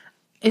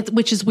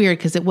 Which is weird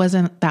because it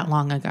wasn't that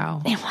long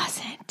ago. It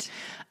wasn't.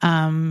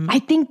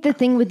 I think the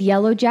thing with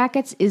Yellow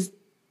Jackets is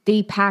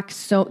they pack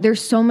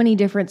there's so many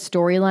different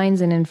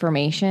storylines and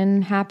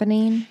information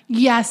happening.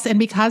 Yes, and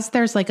because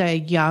there's like a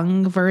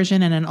young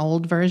version and an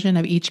old version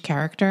of each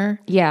character.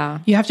 Yeah.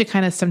 You have to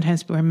kind of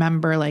sometimes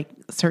remember like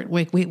certain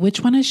wait,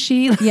 which one is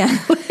she? Yeah.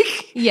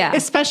 Yeah.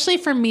 Especially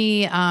for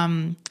me,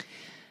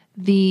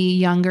 the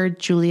younger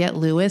Juliette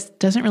Lewis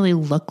doesn't really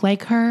look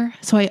like her,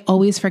 so I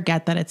always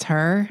forget that it's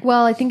her.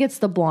 Well, I think it's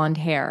the blonde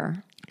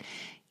hair.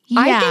 Yeah.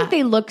 I think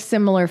they look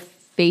similar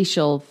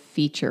facial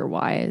feature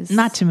wise.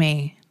 Not to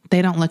me.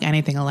 They don't look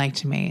anything alike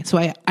to me. So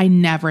I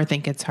never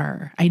think it's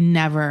her.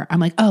 I'm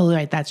like, oh,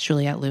 right, that's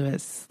Juliette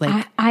Lewis.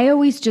 Like I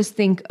always just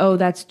think, oh,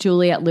 that's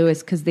Juliette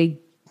Lewis because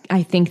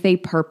I think they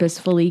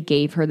purposefully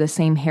gave her the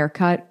same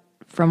haircut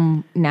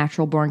from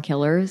Natural Born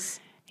Killers.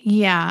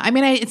 Yeah. I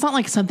mean, it's not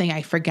like something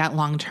I forget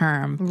long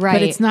term. Right.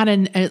 But it's not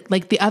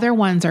like the other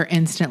ones are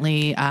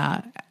instantly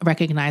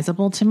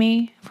recognizable to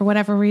me for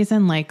whatever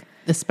reason. Like,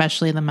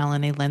 especially the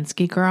Melanie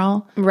Linsky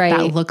girl. Right.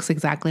 That looks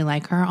exactly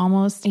like her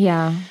almost.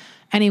 Yeah.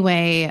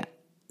 Anyway,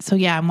 so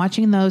yeah, I'm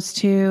watching those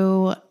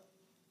two.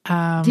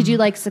 Did you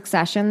like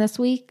Succession this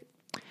week?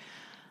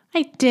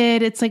 I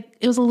did. It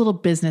was a little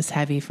business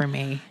heavy for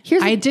me.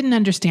 I didn't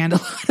understand a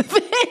lot of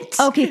it.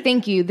 Okay,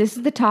 thank you. This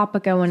is the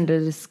topic I wanted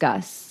to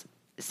discuss.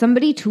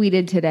 Somebody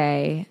tweeted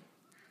today,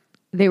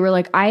 they were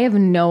like, I have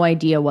no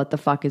idea what the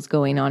fuck is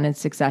going on in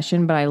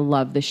Succession, but I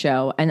love the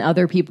show. And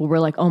other people were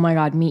like, oh my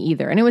God, me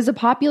either. And it was a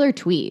popular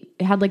tweet.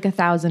 It had like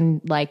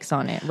 1,000 likes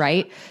on it,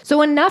 right?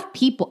 So enough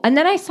people. And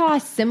then I saw a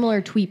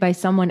similar tweet by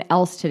someone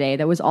else today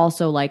that was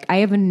also like, I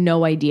have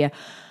no idea.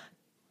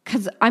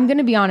 Because I'm going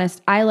to be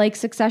honest, I like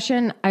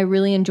Succession. I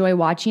really enjoy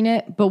watching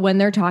it. But when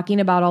they're talking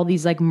about all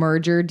these like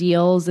merger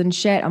deals and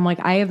shit, I'm like,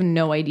 I have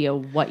no idea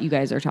what you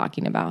guys are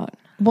talking about.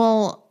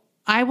 Well,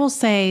 I will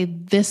say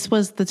this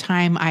was the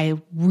time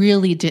I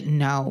really didn't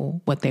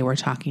know what they were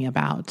talking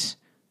about.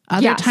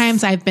 Other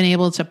times I've been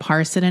able to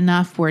parse it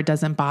enough where it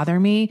doesn't bother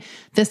me.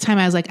 This time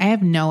I was like, I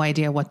have no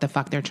idea what the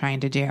fuck they're trying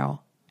to do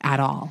at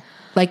all.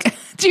 Like,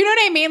 do you know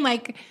what I mean?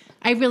 Like,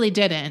 I really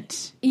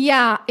didn't.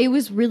 Yeah, it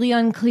was really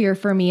unclear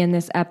for me in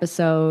this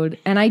episode.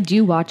 And I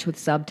do watch with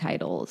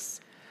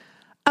subtitles.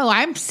 Oh,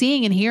 I'm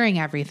seeing and hearing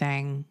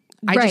everything.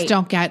 I just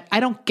don't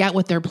get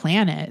what their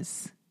plan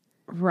is.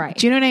 Right.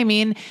 Do you know what I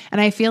mean? And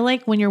I feel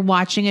like when you're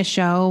watching a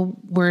show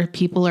where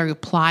people are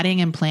plotting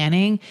and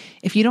planning,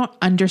 if you don't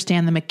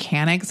understand the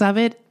mechanics of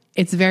it,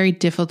 it's very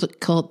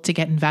difficult to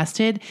get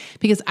invested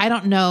because I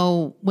don't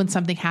know when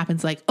something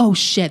happens like, oh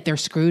shit, they're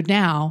screwed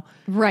now.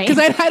 Right.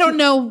 Because I don't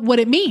know what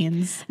it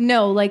means.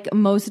 No, like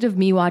most of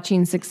me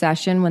watching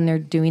Succession when they're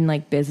doing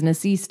like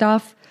businessy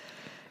stuff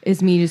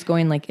is me just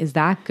going like, is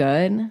that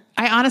good?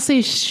 I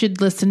honestly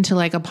should listen to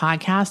like a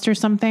podcast or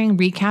something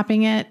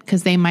recapping it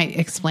because they might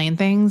explain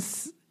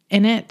things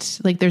in it.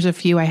 Like there's a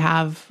few I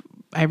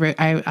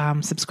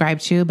subscribe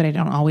to, but I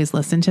don't always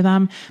listen to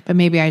them. But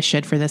maybe I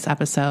should for this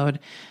episode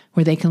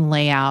where they can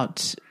lay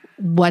out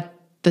what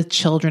the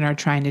children are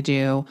trying to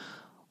do.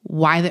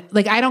 Why,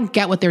 like, I don't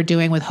get what they're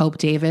doing with Hope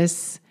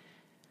Davis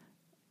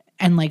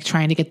and like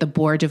trying to get the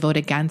board to vote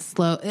against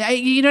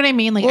you know what I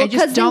mean? Like, well, I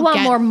just don't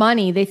want more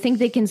money. They think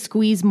they can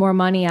squeeze more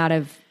money out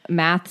of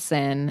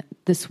Matheson,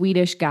 the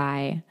Swedish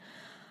guy.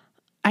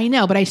 I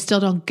know, but I still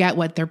don't get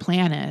what their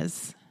plan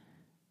is.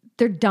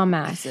 They're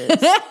dumbasses.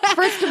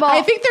 First of all,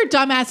 I think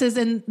they're dumbasses.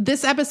 And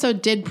this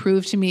episode did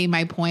prove to me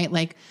my point.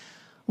 Like,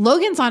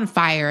 Logan's on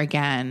fire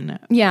again.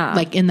 Yeah.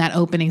 Like in that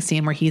opening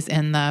scene where he's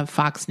in the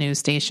Fox News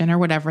station or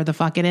whatever the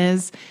fuck it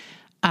is.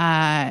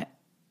 And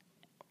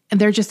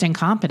they're just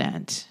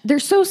incompetent. They're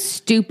so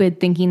stupid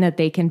thinking that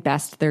they can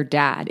best their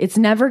dad. It's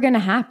never going to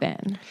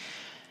happen.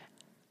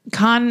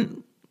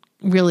 Khan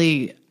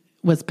really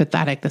was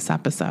pathetic this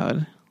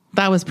episode.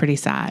 That was pretty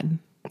sad.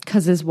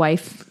 Because his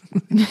wife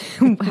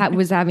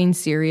was having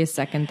serious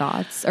second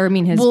thoughts. Or, I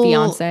mean, his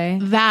fiance.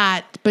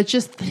 That, but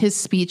just his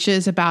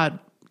speeches about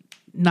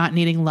not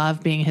needing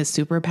love being his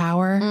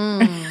superpower.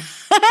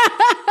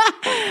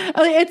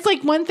 It's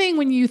like one thing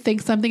when you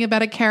think something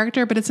about a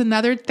character, but it's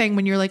another thing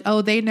when you're like,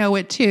 oh, they know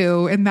it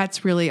too. And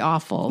that's really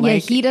awful. Yeah,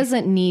 like, he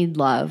doesn't need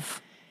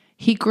love.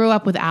 He grew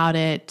up without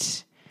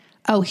it.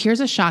 Oh, here's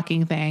a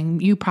shocking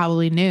thing. You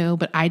probably knew,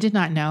 but I did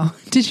not know.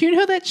 Did you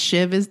know that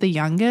Shiv is the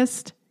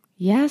youngest?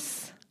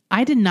 Yes.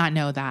 I did not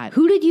know that.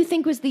 Who did you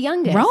think was the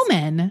youngest?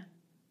 Roman.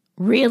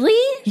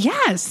 Really?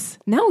 Yes.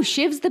 No,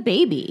 Shiv's the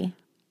baby.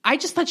 I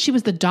just thought she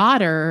was the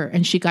daughter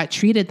and she got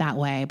treated that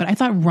way, but I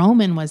thought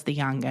Roman was the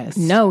youngest.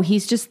 No,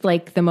 he's just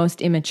like the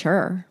most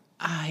immature.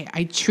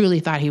 I truly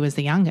thought he was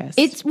the youngest.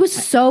 It was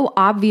so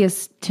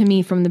obvious to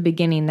me from the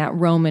beginning that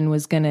Roman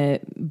was going to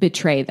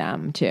betray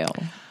them too.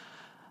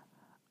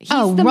 He's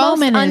the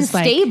Roman most is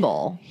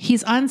unstable.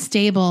 He's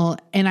unstable,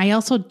 and I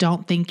also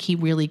don't think he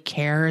really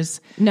cares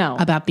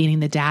about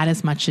being the dad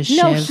as much as Shiv.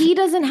 No, he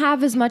doesn't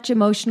have as much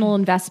emotional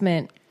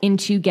investment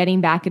into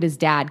getting back at his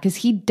dad because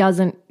he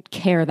doesn't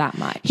care that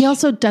much. He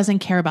also doesn't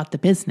care about the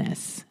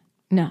business.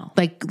 No.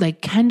 Like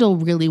Kendall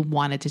really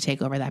wanted to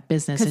take over that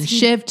business, and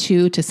Shiv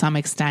too, to some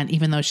extent,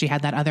 even though she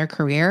had that other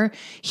career.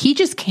 He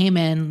just came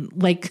in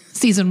like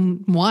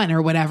season 1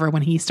 or whatever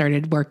when he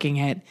started working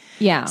it.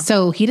 Yeah.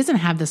 So he doesn't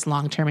have this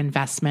long-term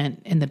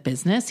investment in the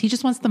business. He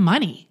just wants the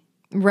money.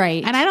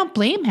 Right. And I don't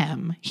blame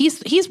him.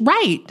 He's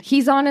right.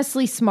 He's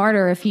honestly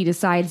smarter if he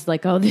decides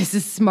like, oh, this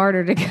is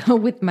smarter to go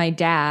with my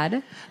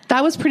dad.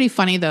 That was pretty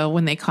funny though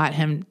when they caught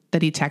him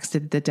that he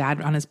texted the dad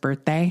on his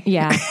birthday.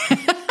 Yeah.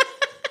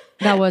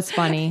 That was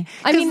funny.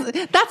 I mean,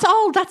 that's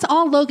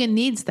all Logan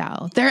needs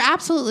though. They're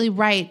absolutely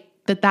right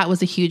that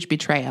was a huge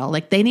betrayal.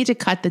 Like they need to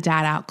cut the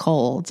dad out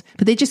cold,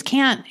 but it just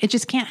can't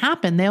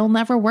happen. They'll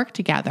never work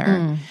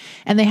together.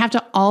 And they have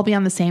to all be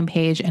on the same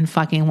page and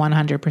fucking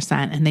 100%,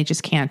 and they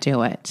just can't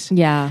do it.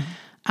 Yeah.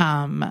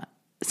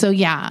 So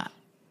yeah,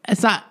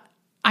 it's not,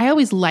 I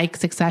always like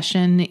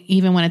Succession,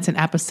 even when it's an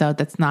episode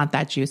that's not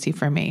that juicy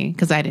for me,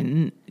 because I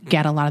didn't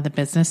get a lot of the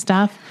business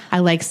stuff. I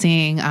like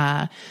seeing,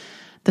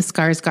 the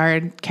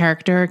Skarsgård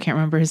character, can't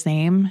remember his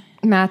name.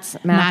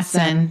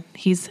 Matheson.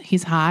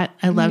 He's hot.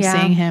 I love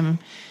seeing him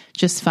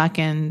just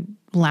fucking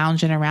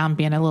lounging around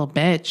being a little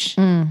bitch.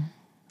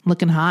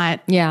 Looking hot.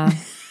 Yeah.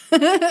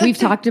 We've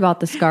talked about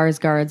the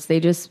Skarsgårds.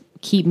 They just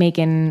keep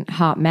making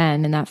hot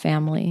men in that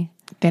family.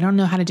 They don't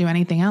know how to do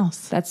anything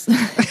else.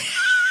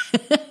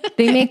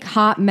 They make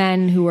hot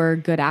men who are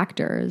good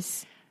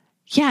actors.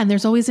 Yeah, and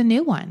there's always a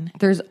new one.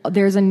 There's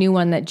a new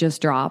one that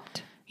just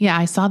dropped. Yeah,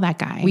 I saw that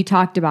guy. We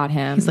talked about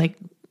him. He's like,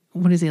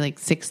 what is he, like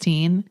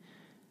 16?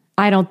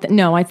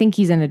 No, I think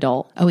he's an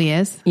adult. Oh, he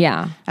is?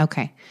 Yeah.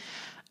 Okay.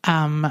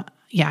 Yeah,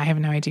 I have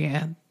no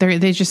idea. They're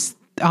just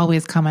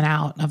always coming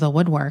out of the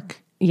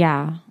woodwork.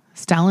 Yeah.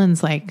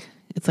 Stellan's like,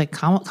 it's like,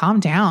 calm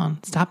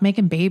down. Stop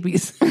making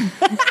babies.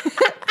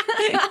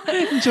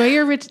 Enjoy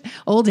your rich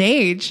old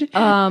age.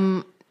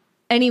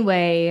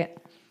 Anyway,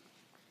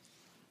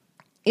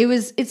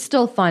 it's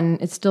still fun.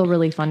 It's still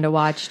really fun to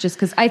watch just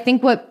because I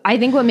think what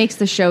makes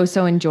the show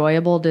so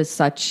enjoyable to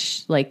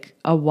such like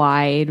a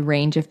wide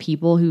range of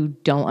people who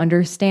don't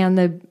understand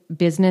the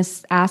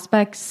business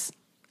aspects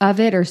of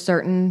it or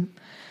certain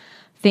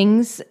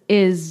things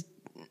is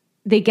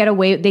they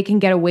can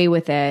get away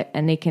with it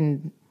and they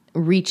can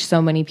reach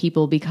so many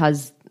people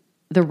because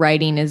the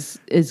writing is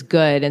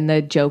good and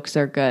the jokes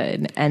are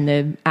good and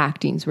the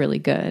acting's really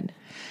good.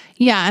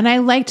 Yeah, and I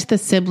liked the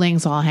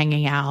siblings all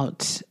hanging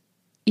out.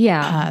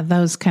 Yeah.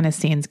 Those kind of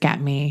scenes get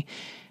me.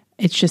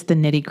 It's just the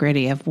nitty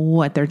gritty of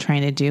what they're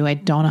trying to do. I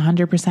don't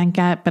 100%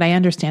 get, but I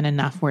understand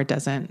enough where it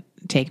doesn't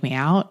take me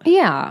out.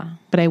 Yeah.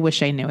 But I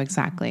wish I knew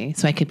exactly.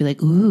 So I could be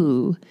like,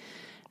 ooh,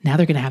 now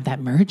they're going to have that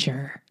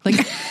merger. Like,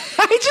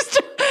 I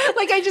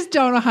just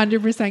don't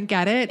 100%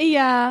 get it.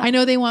 Yeah. I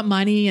know they want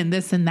money and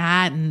this and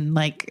that. And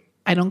like,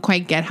 I don't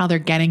quite get how they're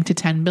getting to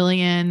 10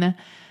 billion. Do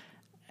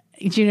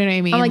you know what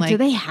I mean? I'm like, do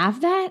they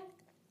have that?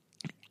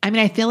 I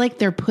mean, I feel like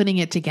they're putting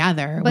it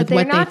together but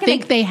with what they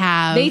think they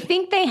have. They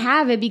think they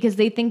have it because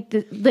they think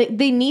that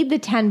they need the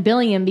 10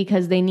 billion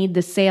because they need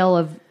the sale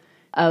of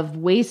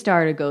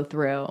Waystar to go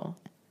through.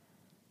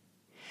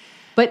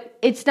 But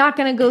it's not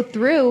going to go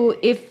through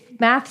if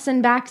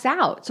Matheson backs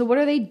out. So what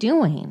are they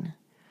doing?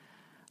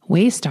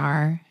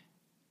 Waystar.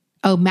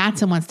 Oh,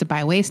 Mattson wants to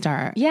buy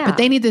Waystar. Yeah. But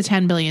they need the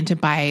 10 billion to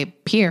buy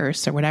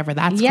Pierce or whatever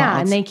that's called. Yeah,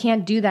 and they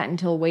can't do that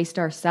until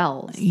Waystar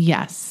sells.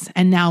 Yes.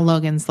 And now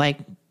Logan's like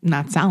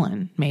not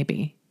selling,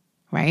 maybe.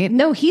 Right?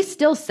 No, he's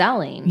still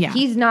selling. Yeah.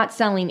 He's not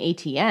selling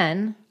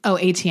ATN. Oh,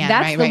 ATN.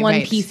 That's the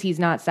one piece he's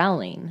not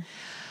selling.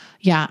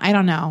 Yeah, I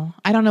don't know.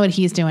 I don't know what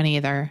he's doing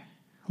either,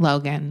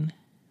 Logan.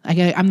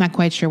 I'm not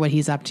quite sure what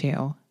he's up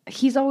to.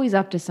 He's always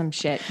up to some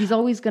shit. He's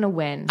always going to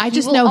win. I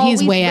just know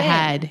he's way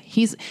ahead.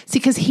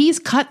 Because he's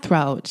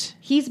cutthroat.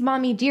 He's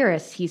mommy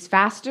dearest. He's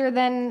faster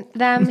than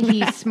them.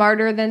 He's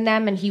smarter than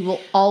them, and he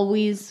will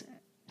always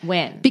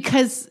win.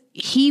 Because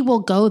he will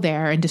go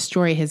there and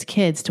destroy his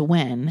kids to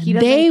win.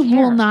 They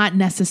will not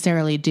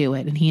necessarily do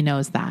it, and he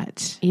knows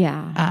that.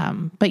 Yeah.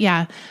 But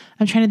yeah,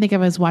 I'm trying to think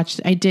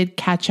if I did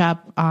catch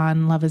up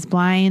on Love is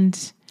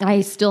Blind.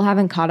 I still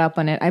haven't caught up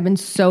on it. I've been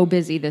so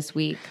busy this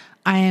week.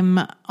 I'm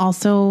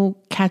also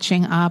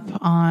catching up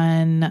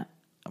on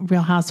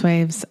Real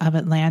Housewives of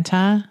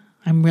Atlanta.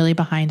 I'm really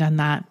behind on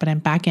that, but I'm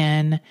back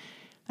in,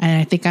 and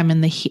I think I'm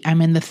in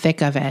the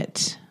thick of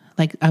it.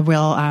 Like a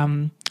real,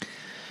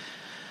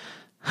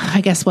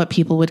 I guess what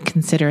people would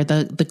consider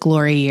the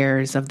glory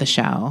years of the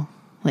show,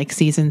 like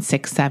season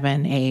 6,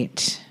 7,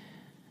 8,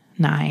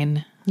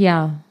 9.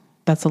 Yeah.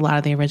 That's a lot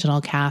of the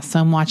original cast. So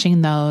I'm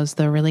watching those.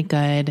 They're really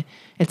good.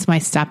 It's my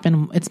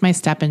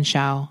step-in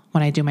show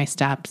when I do my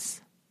steps.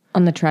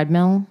 On the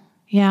treadmill?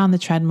 Yeah, on the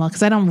treadmill.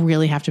 Because I don't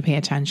really have to pay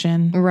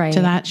attention to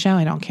that show.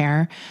 I don't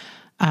care.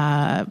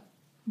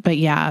 But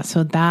yeah,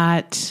 so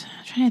that,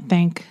 I'm trying to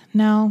think.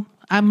 No,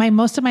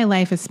 most of my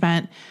life is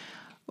spent,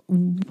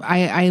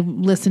 I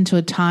listened to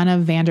a ton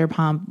of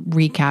Vanderpump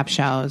recap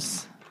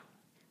shows.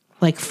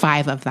 Like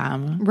 5 of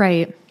them.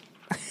 Right.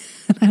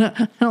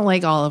 I don't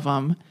like all of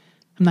them.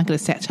 I'm not going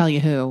to tell you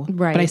who,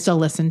 right. But I still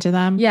listen to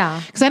them.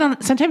 Yeah. Because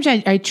sometimes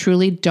I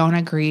truly don't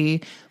agree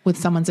with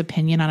someone's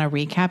opinion on a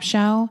recap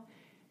show.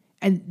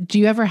 And do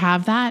you ever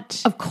have that?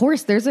 Of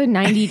course. There's a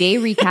 90-day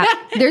recap.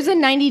 There's a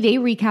 90-day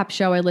recap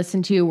show I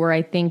listen to where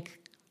I think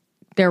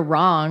they're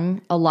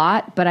wrong a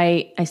lot, but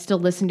I still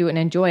listen to it and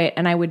enjoy it.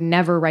 And I would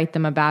never write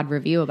them a bad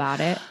review about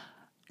it.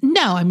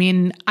 No, I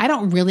mean, I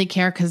don't really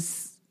care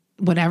because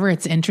whatever,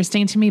 it's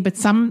interesting to me. But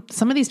some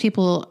of these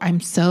people, I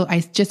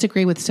just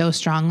agree with so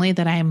strongly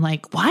that I'm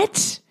like,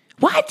 what?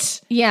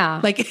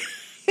 Yeah. Like,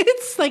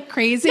 it's like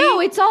crazy.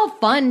 No, it's all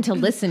fun to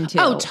listen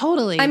to. Oh,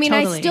 totally. I mean,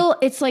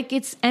 totally.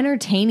 it's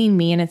entertaining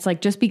me. And it's like,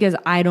 just because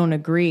I don't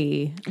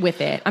agree with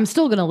it, I'm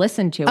still going to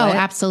listen to it. Oh,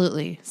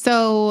 absolutely.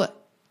 So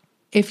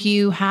if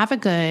you have a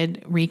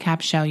good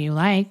recap show you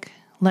like,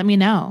 let me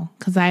know.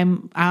 Because I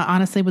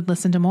honestly would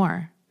listen to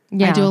more.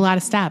 Yeah. I do a lot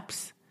of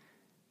steps.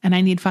 And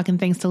I need fucking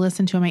things to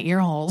listen to in my ear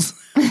holes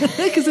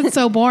because it's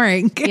so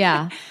boring.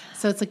 Yeah.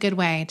 So it's a good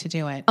way to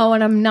do it. Oh,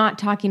 and I'm not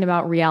talking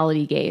about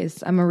reality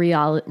gaze. I'm a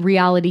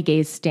reality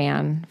gaze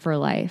stan for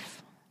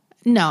life.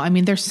 No, I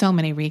mean, there's so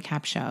many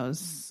recap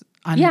shows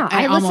on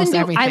almost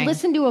everything. I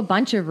listen to a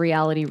bunch of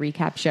reality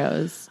recap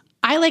shows.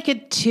 I like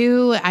it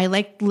too. I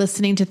like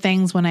listening to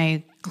things when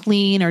I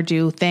clean or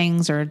do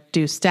things or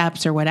do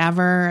steps or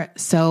whatever.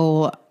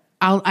 So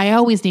I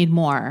always need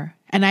more.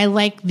 And I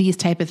like these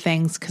type of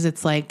things because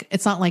it's like,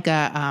 it's not like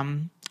a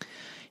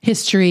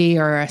history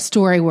or a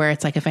story where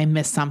it's like if I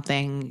miss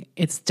something,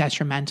 it's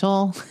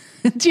detrimental.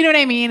 Do you know what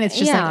I mean? It's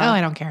just like, oh,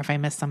 I don't care if I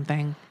miss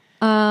something.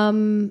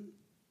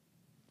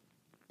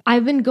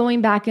 I've been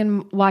going back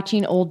and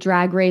watching old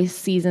Drag Race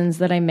seasons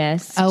that I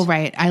missed. Oh,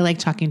 right. I like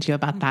talking to you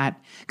about that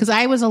because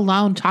I was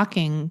alone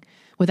talking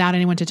without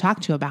anyone to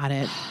talk to about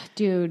it.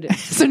 Dude.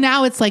 So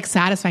now it's like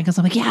satisfying because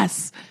I'm like,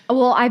 yes.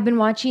 Well, I've been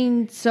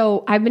watching,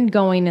 so I've been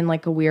going in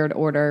like a weird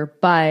order,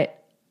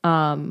 but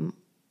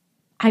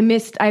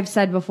I've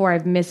said before, I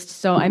missed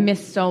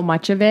so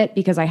much of it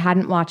because I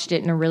hadn't watched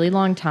it in a really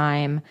long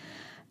time.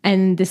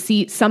 And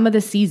some of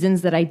the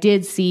seasons that I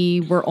did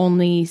see were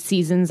only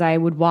seasons I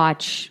would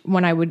watch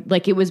when I would,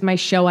 like, it was my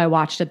show I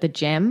watched at the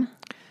gym.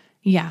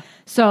 Yeah.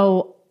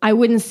 So I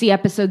wouldn't see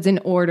episodes in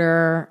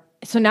order.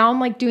 So now I'm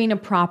like doing a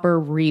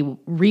proper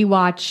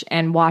rewatch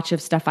and watch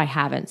of stuff I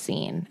haven't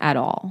seen at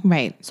all.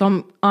 Right.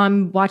 So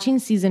I'm watching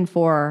season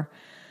 4,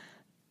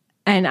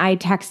 and I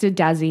texted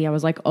Desi. I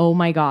was like, oh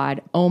my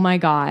God.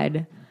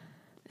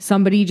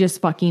 Somebody just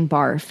fucking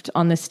barfed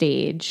on the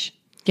stage.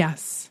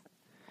 Yes.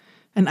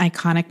 An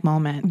iconic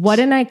moment. What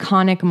an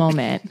iconic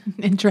moment.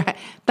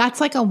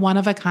 That's like a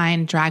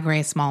one-of-a-kind Drag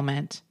Race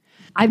moment.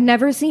 I've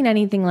never seen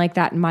anything like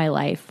that in my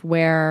life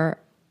where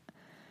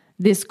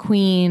this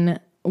queen,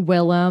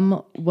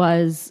 Willem,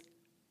 was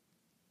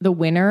the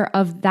winner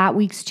of that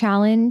week's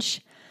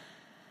challenge.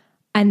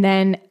 And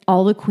then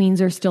all the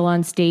queens are still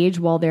on stage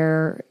while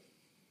they're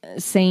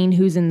saying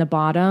who's in the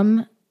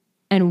bottom.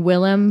 And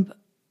Willem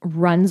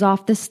runs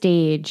off the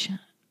stage,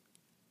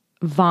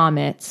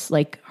 vomits,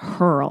 like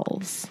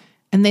hurls.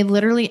 And they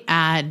literally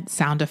add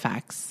sound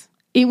effects.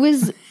 It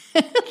was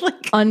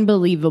like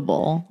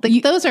unbelievable. Like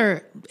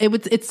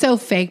it's so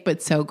fake,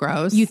 but so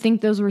gross. You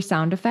think those were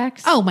sound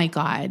effects? Oh my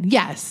God.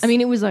 Yes. I mean,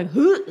 it was like,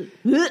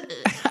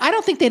 I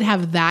don't think they'd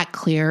have that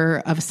clear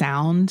of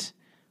sound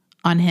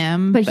on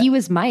him. But he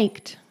was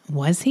mic'd.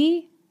 Was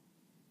he?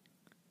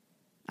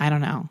 I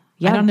don't know.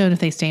 Yeah. I don't know if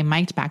they stay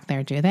mic'd back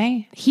there, do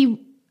they?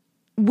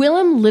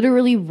 Willem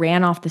literally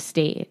ran off the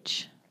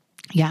stage.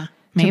 Yeah,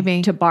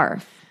 maybe. To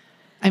barf.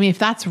 I mean, if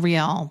that's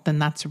real, then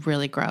that's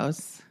really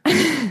gross.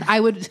 I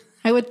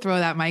would throw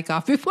that mic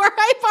off before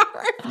I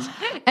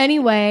barfed.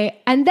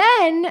 Anyway, and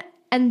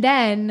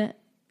then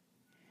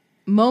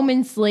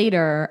moments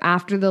later,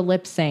 after the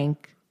lip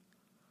sync,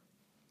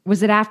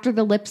 was it after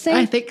the lip sync?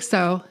 I think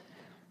so.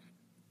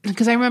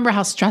 Because I remember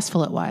how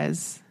stressful it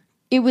was.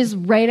 It was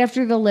right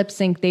after the lip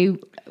sync.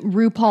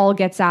 RuPaul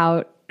gets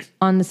out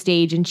on the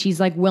stage and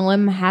she's like,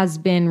 Willem has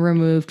been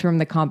removed from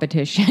the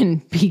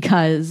competition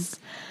because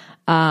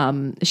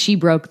she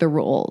broke the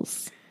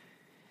rules.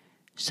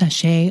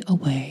 Sashay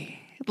away.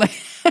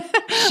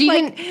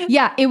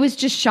 It was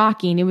just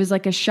shocking. It was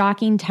like a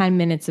shocking 10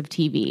 minutes of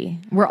TV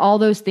where all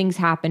those things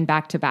happen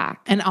back to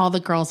back. And all the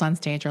girls on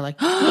stage are like,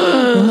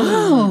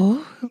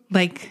 oh,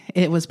 like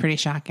it was pretty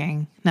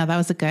shocking. No, that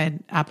was a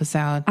good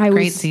episode.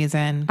 Great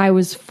season. I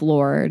was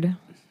floored.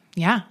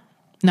 Yeah.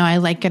 No, I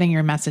like getting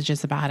your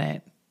messages about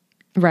it.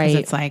 Right.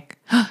 It's like,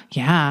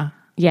 yeah.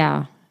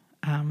 Yeah.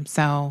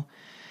 So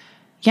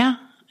yeah,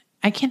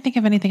 I can't think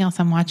of anything else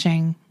I'm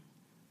watching.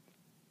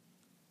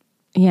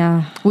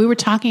 Yeah. We were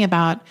talking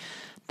about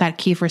that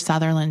Kiefer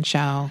Sutherland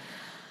show.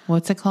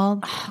 What's it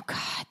called? Oh,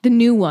 God. The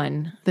new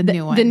one. The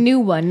new one. The new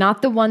one.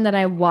 Not the one that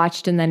I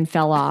watched and then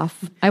fell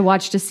off. I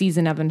watched a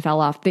season of and fell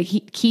off.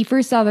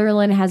 Kiefer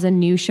Sutherland has a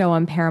new show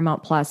on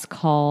Paramount Plus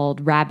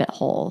called Rabbit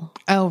Hole.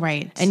 Oh,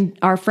 right. And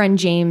our friend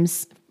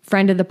James,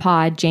 friend of the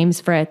pod,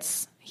 James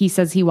Fritz, he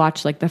says he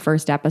watched like the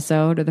first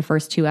episode or the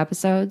first 2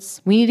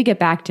 episodes. We need to get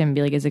back to him and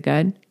be like, is it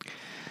good?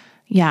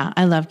 Yeah,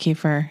 I love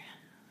Kiefer.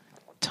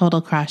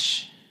 Total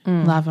crush.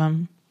 Love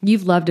him.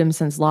 You've loved him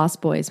since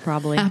Lost Boys,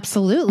 probably.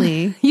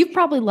 Absolutely. You've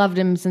probably loved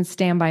him since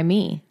Stand By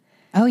Me.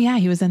 Oh, yeah,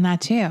 he was in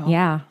that too.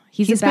 Yeah.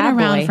 He's been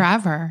around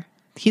forever.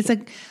 He's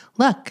like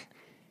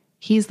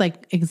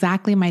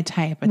exactly my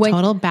type.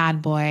 Total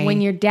bad boy.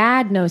 When your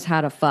dad knows how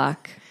to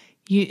fuck,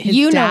 his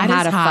you know dad how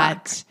is to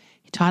hot. fuck.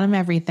 He taught him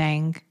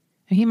everything.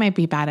 He might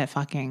be bad at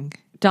fucking.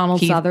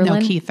 Donald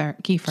Sutherland? No,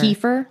 Kiefer.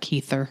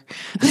 Kiefer?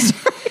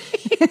 Sorry.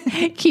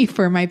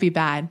 Kiefer might be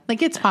bad.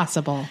 Like, it's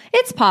possible.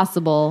 It's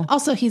possible.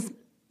 Also,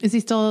 is he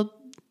still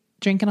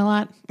drinking a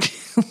lot?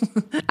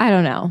 I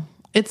don't know.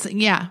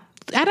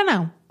 I don't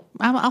know.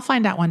 I'll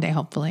find out one day,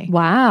 hopefully.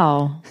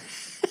 Wow.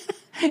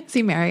 Is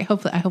he married?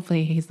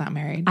 Hopefully he's not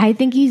married. I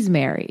think he's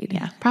married.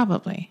 Yeah,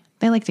 probably.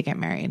 They like to get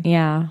married.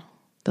 Yeah.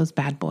 Those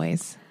bad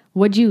boys.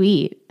 What'd you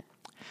eat?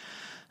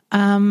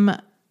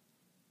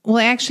 Well,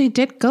 I actually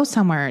did go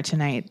somewhere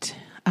tonight.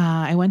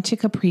 I went to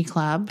Capri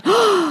Club.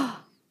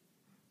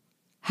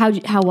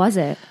 How was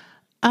it?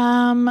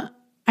 I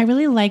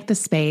really like the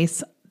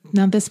space.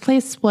 Now, this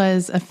place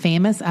was a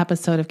famous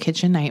episode of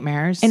Kitchen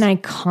Nightmares. An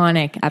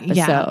iconic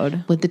episode.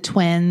 Yeah, with the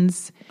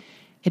twins.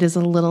 It was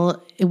a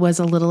little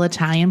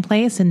Italian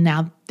place, and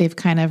now they've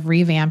kind of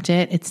revamped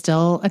it. It's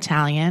still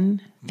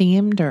Italian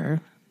themed or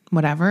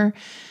whatever.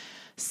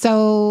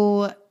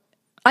 So,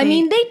 I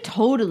mean, they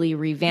totally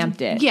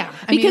revamped it. Yeah,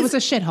 I mean, it was a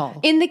shithole.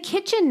 In the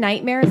Kitchen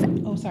Nightmares.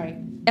 Oh, sorry.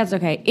 That's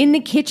okay. In the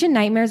Kitchen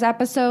Nightmares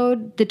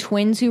episode, the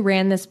twins who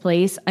ran this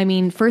place, I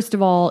mean, first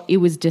of all, it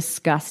was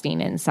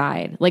disgusting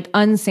inside, like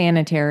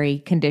unsanitary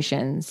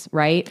conditions,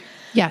 right?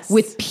 Yes.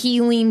 With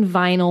peeling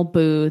vinyl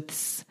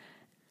booths,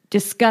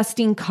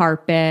 disgusting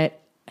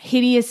carpet,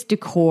 hideous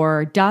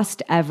decor,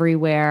 dust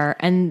everywhere.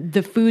 And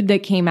the food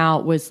that came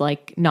out was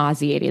like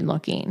nauseating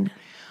looking.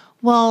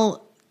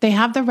 Well, they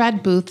have the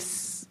red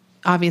booths,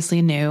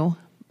 obviously new.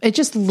 It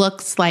just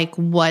looks like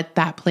what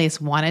that place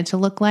wanted to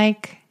look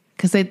like.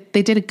 Because they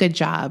did a good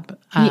job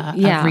of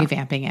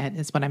revamping it,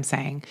 is what I'm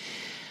saying.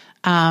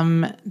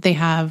 They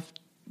have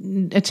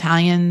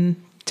Italian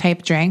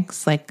type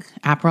drinks like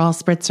Aperol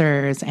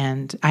spritzers,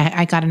 and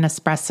I got an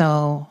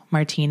espresso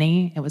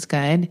martini. It was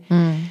good.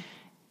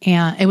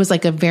 And it was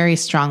like a very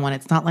strong one.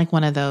 It's not like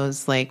one of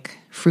those like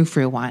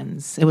frou-frou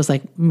ones. It was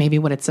like maybe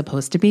what it's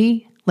supposed to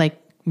be, like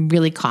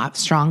really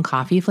strong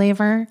coffee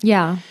flavor.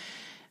 Yeah.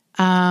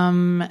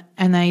 And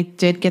I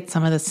did get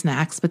some of the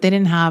snacks, but they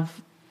didn't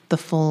have the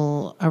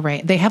full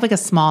array. They have like a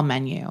small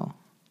menu,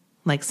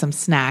 like some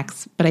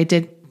snacks, but I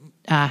did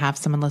have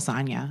some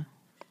lasagna.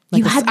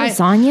 Like You had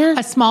lasagna?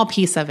 A small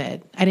piece of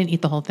it. I didn't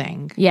eat the whole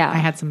thing. Yeah. I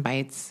had some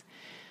bites.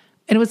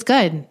 And it was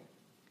good.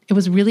 It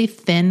was really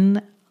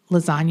thin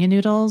lasagna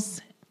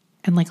noodles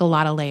and like a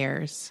lot of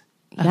layers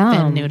of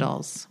thin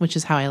noodles, which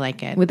is how I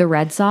like it. With a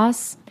red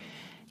sauce?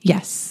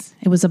 Yes.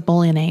 It was a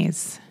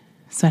bolognese.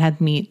 So it had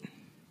meat,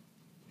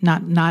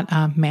 not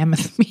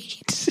mammoth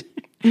meat.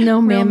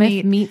 No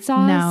mammoth meat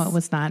sauce? No, it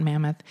was not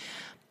mammoth.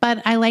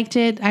 But I liked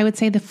it. I would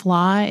say the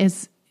flaw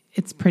is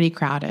it's pretty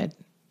crowded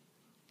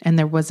and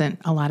there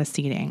wasn't a lot of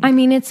seating. I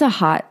mean, it's a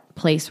hot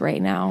place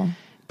right now.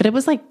 But it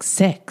was like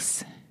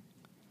 6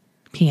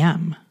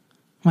 p.m.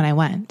 when I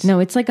went. No,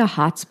 it's like a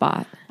hot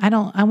spot. I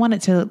want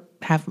it to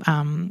have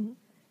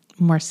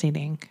more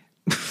seating.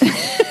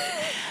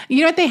 You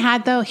know what they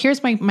had though?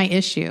 Here's my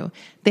issue.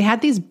 They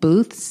had these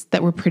booths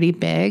that were pretty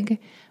big,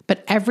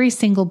 but every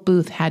single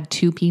booth had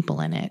 2 people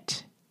in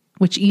it,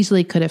 which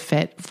easily could have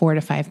fit 4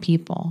 to 5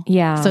 people.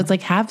 Yeah. So it's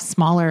like have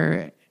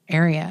smaller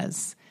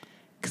areas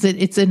because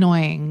it's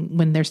annoying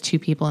when there's 2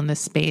 people in this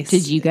space.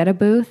 Did you get a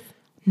booth?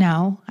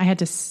 No, I had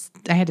to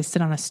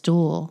sit on a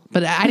stool,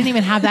 but I didn't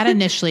even have that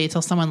initially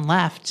until someone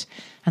left.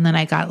 And then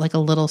I got like a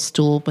little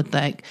stool with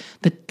like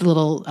the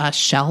little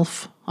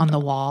shelf on the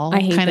wall.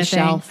 I hate kind the of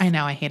shelf. Thing. I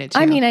know, I hate it too.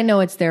 I mean, I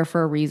know it's there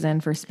for a reason,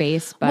 for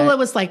space, but well, it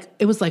was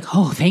like,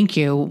 oh, thank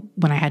you.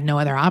 When I had no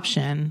other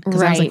option,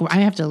 because I was like, Right. I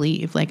have to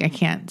leave. Like, I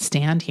can't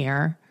stand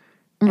here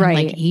and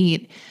Right. like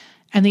eat.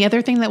 And the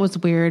other thing that was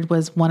weird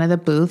was one of the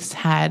booths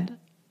had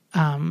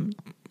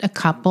a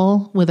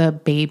couple with a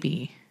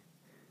baby.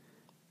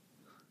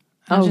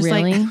 I was Oh,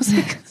 really? I was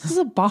like, this is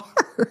a bar.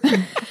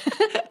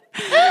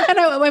 And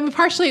I mean,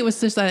 partially it was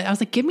just that I was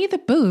like, give me the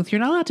booth. You're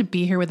not allowed to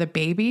be here with a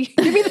baby.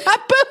 Give me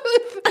that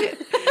booth.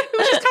 It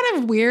was just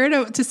kind of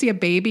weird to see a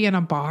baby in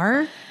a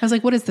bar. I was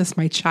like, what is this,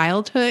 my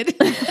childhood?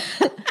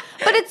 but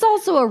it's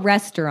also a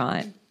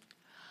restaurant.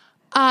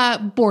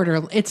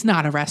 It's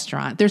not a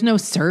restaurant. There's no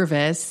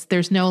service.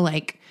 There's no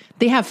like,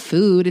 they have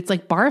food. It's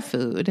like bar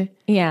food.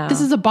 Yeah.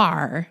 This is a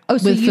bar Oh,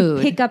 so with you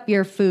food. pick up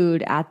your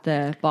food at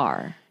the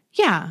bar.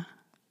 Yeah.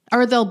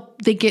 Or they'll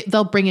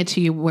bring it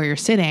to you where you're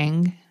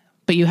sitting,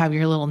 but you have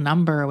your little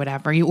number or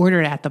whatever. You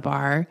order it at the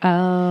bar.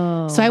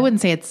 Oh. So I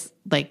wouldn't say it's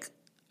like,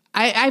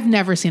 I've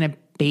never seen a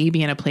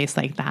baby in a place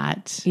like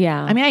that.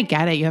 Yeah. I mean, I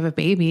get it. You have a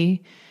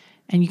baby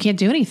and you can't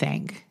do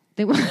anything.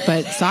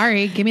 But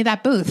sorry, give me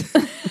that booth.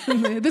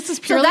 This is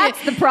purely,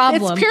 that's the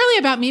problem. It's purely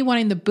about me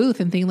wanting the booth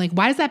and thinking like,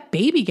 why does that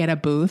baby get a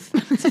booth?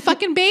 It's a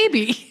fucking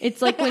baby.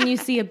 It's like when you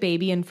see a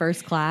baby in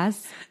first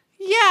class.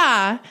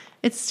 Yeah.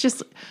 It's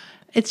just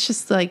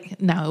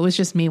like, no, it was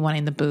just me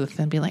wanting the booth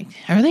and be like,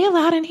 are they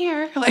allowed in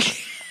here?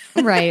 Like,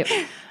 Right.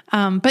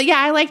 but yeah,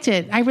 I liked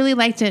it. I really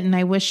liked it. And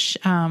I wish,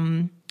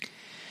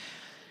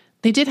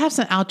 they did have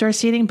some outdoor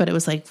seating, but it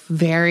was like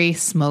very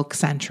smoke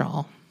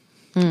central.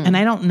 And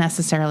I don't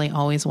necessarily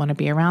always want to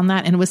be around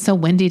that. And it was so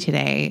windy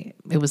today.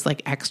 It was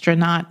like extra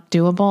not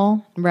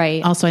doable.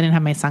 Right. Also, I didn't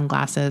have my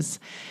sunglasses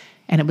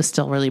and it was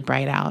still really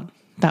bright out.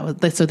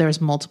 So there was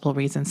multiple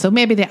reasons. So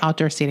maybe the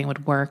outdoor seating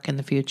would work in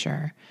the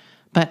future.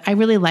 But I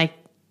really liked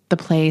the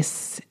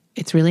place.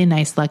 It's really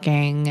nice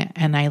looking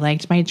and I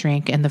liked my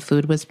drink and the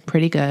food was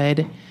pretty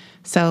good.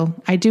 So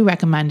I do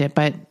recommend it,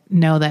 but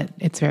know that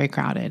it's very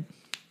crowded.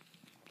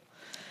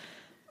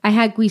 I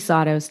had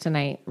guisados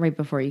tonight right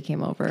before you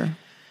came over.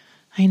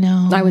 I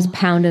know. I was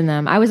pounding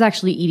them. I was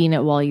actually eating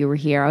it while you were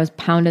here. I was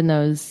pounding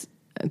those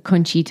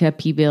Conchita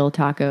Pibil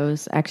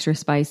tacos, extra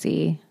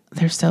spicy.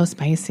 They're so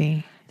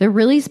spicy. They're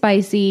really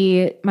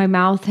spicy. My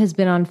mouth has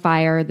been on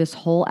fire this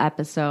whole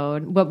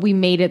episode, but we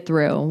made it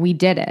through. We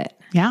did it.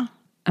 Yeah.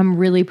 I'm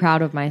really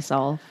proud of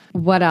myself.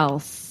 What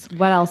else?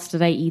 What else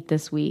did I eat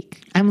this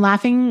week? I'm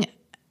laughing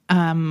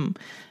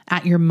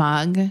at your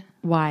mug.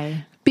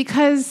 Why?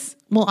 Because,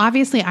 well,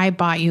 obviously I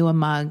bought you a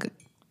mug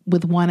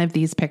with one of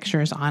these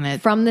pictures on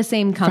it. From the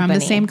same company. From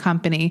the same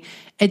company.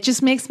 It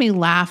just makes me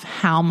laugh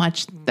how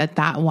much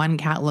that one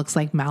cat looks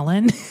like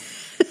Melon.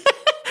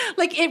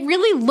 Like, it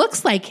really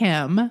looks like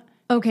him.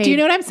 Okay. Do you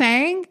know what I'm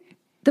saying?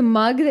 The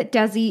mug that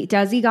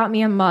Desi got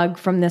me a mug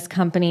from this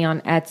company on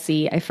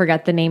Etsy. I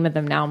forget the name of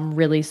them now. I'm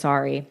really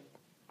sorry.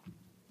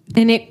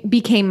 And it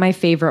became my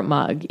favorite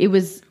mug. It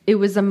was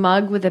a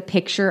mug with a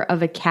picture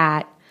of a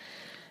cat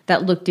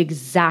that looked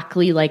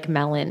exactly like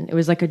Melon. It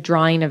was like a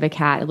drawing of a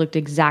cat. It looked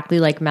exactly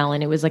like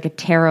Melon. It was like a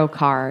tarot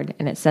card,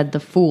 and it said the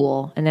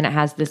Fool, and then it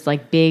has this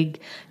like big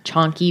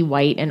chonky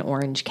white and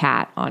orange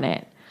cat on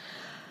it.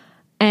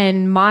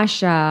 And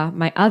Masha,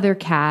 my other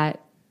cat,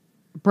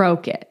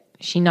 broke it.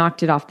 She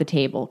knocked it off the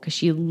table because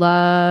she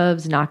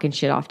loves knocking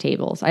shit off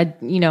tables.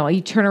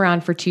 You turn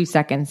around for 2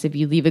 seconds if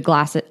you leave a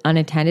glass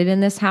unattended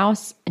in this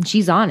house, and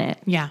she's on it.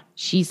 Yeah.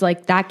 She's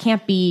like, that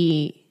can't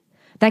be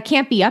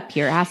up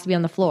here. It has to be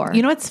on the floor.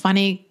 You know what's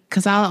funny?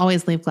 Because I'll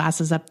always leave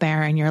glasses up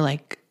there and you're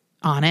like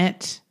on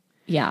it.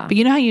 Yeah. But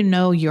you know how you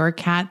know your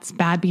cat's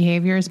bad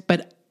behaviors,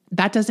 but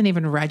that doesn't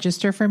even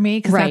register for me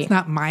because that's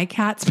not my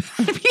cat's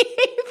bad behavior.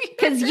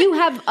 Because you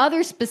have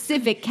other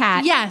specific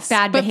cat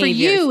bad but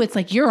behaviors. for you, it's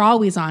like you're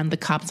always on the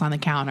cups on the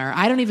counter.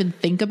 I don't even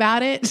think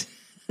about it.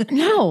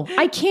 No,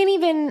 I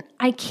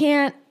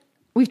can't.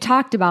 We've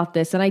talked about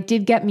this, and I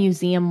did get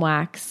museum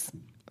wax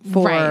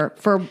for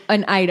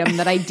an item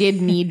that I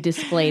did need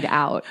displayed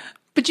out.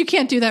 But you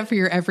can't do that for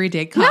your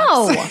everyday cups.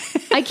 No,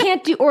 I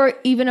can't do, or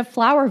even a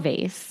flower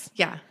vase.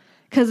 Yeah.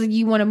 Because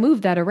you want to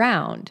move that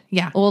around.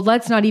 Yeah. Well,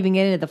 let's not even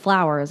get into the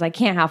flowers. I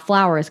can't have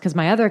flowers because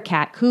my other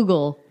cat,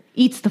 Kugel,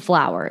 eats the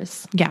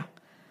flowers. Yeah.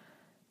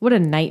 What a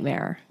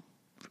nightmare.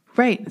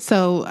 Right.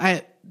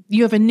 So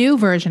you have a new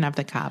version of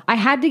the cup. I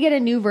had to get a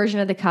new version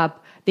of the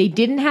cup. They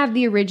didn't have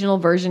the original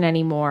version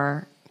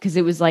anymore because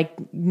it was like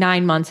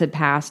 9 months had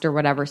passed or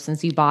whatever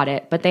since you bought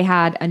it. But they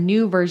had a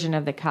new version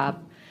of the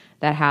cup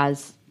that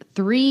has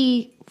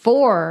 3,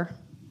 4,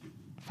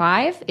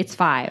 5. It's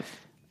 5.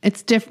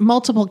 It's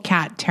multiple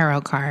cat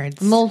tarot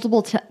cards.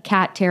 Multiple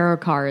cat tarot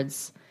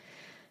cards.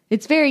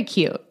 It's very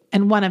cute.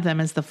 And one of them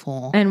is the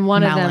Fool. And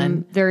one Melon. of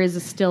them, there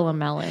is still a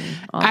Melon.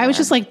 I was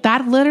just like,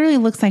 that literally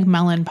looks like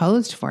Melon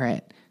posed for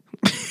it.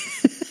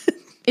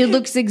 It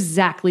looks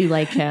exactly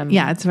like him.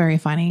 Yeah, it's very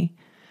funny.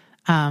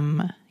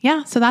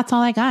 Yeah, so that's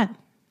all I got.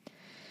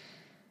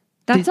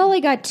 That's all I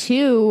got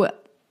too.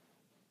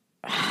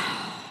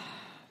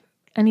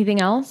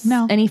 Anything else?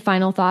 No. Any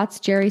final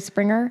thoughts, Jerry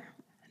Springer?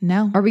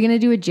 No. Are we going to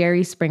do a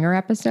Jerry Springer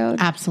episode?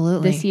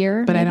 Absolutely. This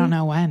year? But maybe? I don't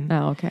know when.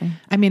 Oh, okay.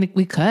 I mean,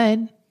 we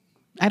could.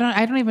 I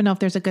don't even know if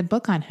there's a good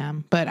book on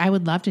him, but I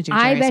would love to do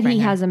Jerry I bet Springer. he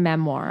has a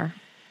memoir.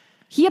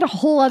 He had a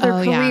whole other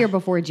career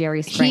before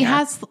Jerry Springer. He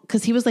has,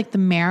 because he was like the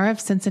mayor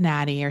of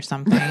Cincinnati or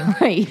something.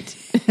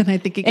 Right. And I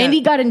think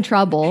he got in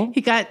trouble.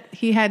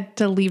 He had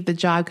to leave the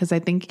job because I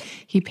think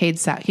he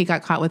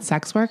got caught with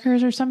sex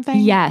workers or something.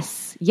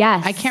 Yes.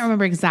 I can't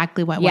remember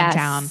exactly what went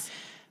down,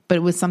 but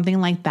it was something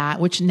like that,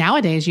 which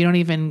nowadays you don't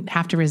even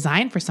have to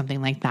resign for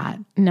something like that.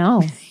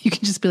 No. You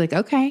can just be like,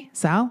 okay,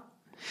 so.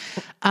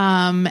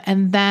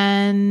 And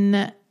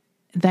then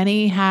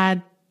he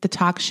had the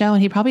talk show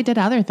and he probably did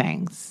other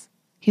things.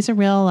 He's a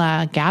real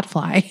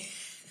gadfly.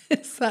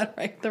 Is that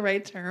right? The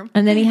right term?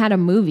 And then he had a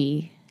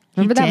movie.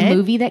 Remember that did?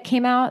 movie that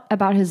came out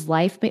about his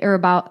life or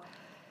about,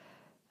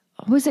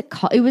 what was it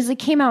called? It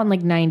came out in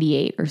like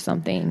 98 or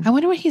something. I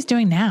wonder what he's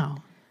doing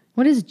now.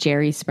 What is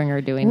Jerry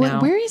Springer doing now?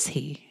 Where is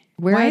he?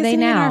 Where Why are they isn't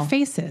he now? in our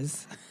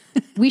faces?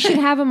 We should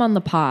have him on the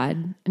pod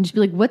and just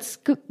be like, what?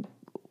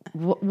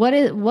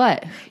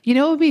 You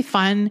know, it would be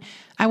fun.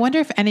 I wonder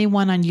if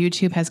anyone on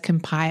YouTube has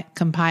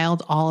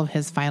compiled all of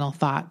his final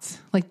thoughts.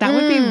 Like that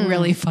would be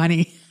really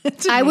funny.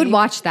 I would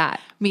watch that.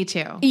 Me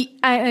too.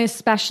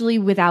 Especially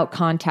without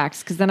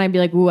context, because then I'd be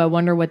like, ooh, I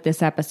wonder what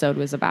this episode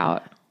was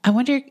about. I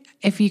wonder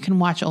if you can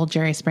watch old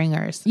Jerry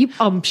Springers.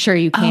 I'm sure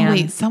you can. Oh,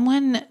 wait,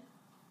 someone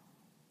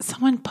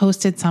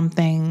posted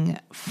something.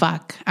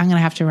 Fuck. I'm going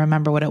to have to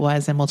remember what it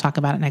was and we'll talk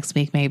about it next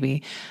week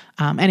maybe.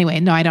 Anyway,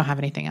 no, I don't have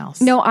anything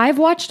else. No, I've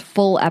watched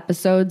full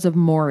episodes of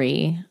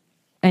Maury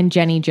and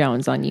Jenny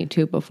Jones on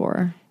YouTube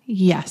before.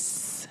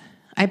 Yes.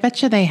 I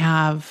bet you they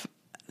have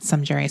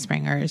some Jerry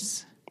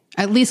Springers.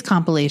 At least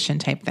compilation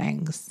type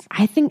things.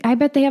 I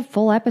bet they have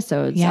full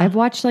episodes. Yeah. I've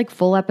watched like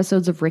full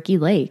episodes of Ricky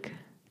Lake.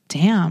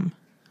 Damn.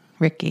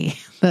 Ricky.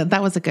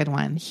 That was a good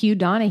one. Hugh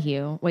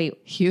Donahue.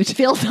 Wait.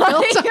 Phil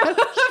Donahue.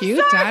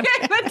 Hugh Donahue.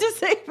 I meant to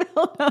say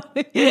Phil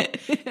Donahue.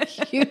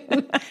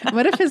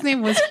 What if his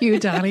name was Hugh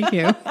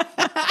Donahue?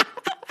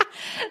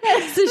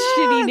 That's a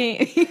shitty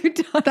name. Hugh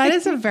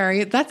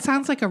Donahue. That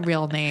sounds like a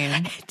real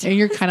name. And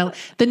you're kind of,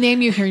 the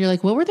name you hear, you're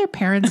like, what were their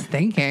parents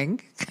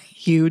thinking?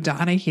 Hugh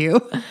Donahue.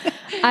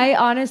 I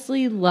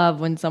honestly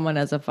love when someone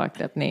has a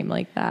fucked up name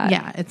like that.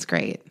 Yeah, it's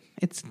great.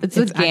 It's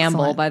a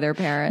gamble excellent. by their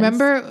parents.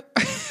 Remember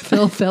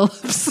Phil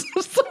Phillips?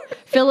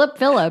 Philip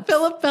Phillips.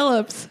 Philip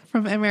Phillips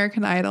from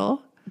American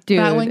Idol. Dude,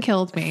 that one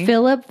killed me.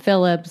 Philip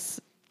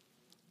Phillips.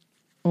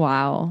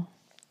 Wow.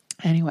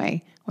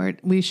 Anyway,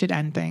 we should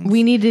end things.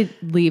 We need to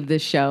leave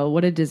this show.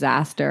 What a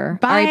disaster.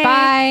 Bye. All right,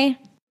 bye.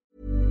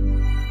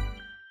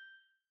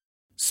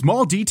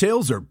 Small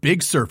details are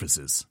big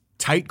surfaces.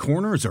 Tight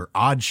corners are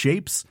odd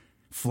shapes.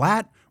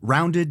 Flat,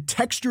 rounded,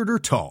 textured, or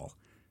tall.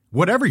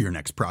 Whatever your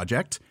next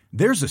project,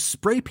 there's a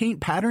spray paint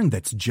pattern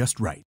that's just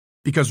right.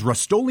 Because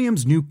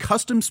Rust-Oleum's new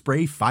Custom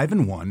Spray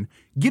 5-in-1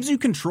 gives you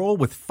control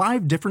with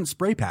 5 different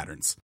spray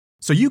patterns.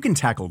 So you can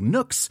tackle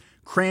nooks,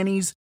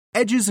 crannies,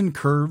 edges, and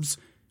curves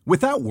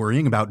without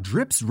worrying about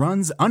drips,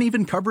 runs,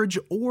 uneven coverage,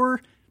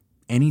 or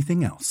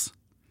anything else.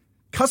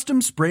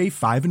 Custom Spray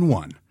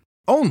 5-in-1.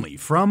 Only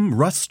from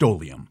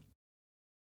Rust-Oleum.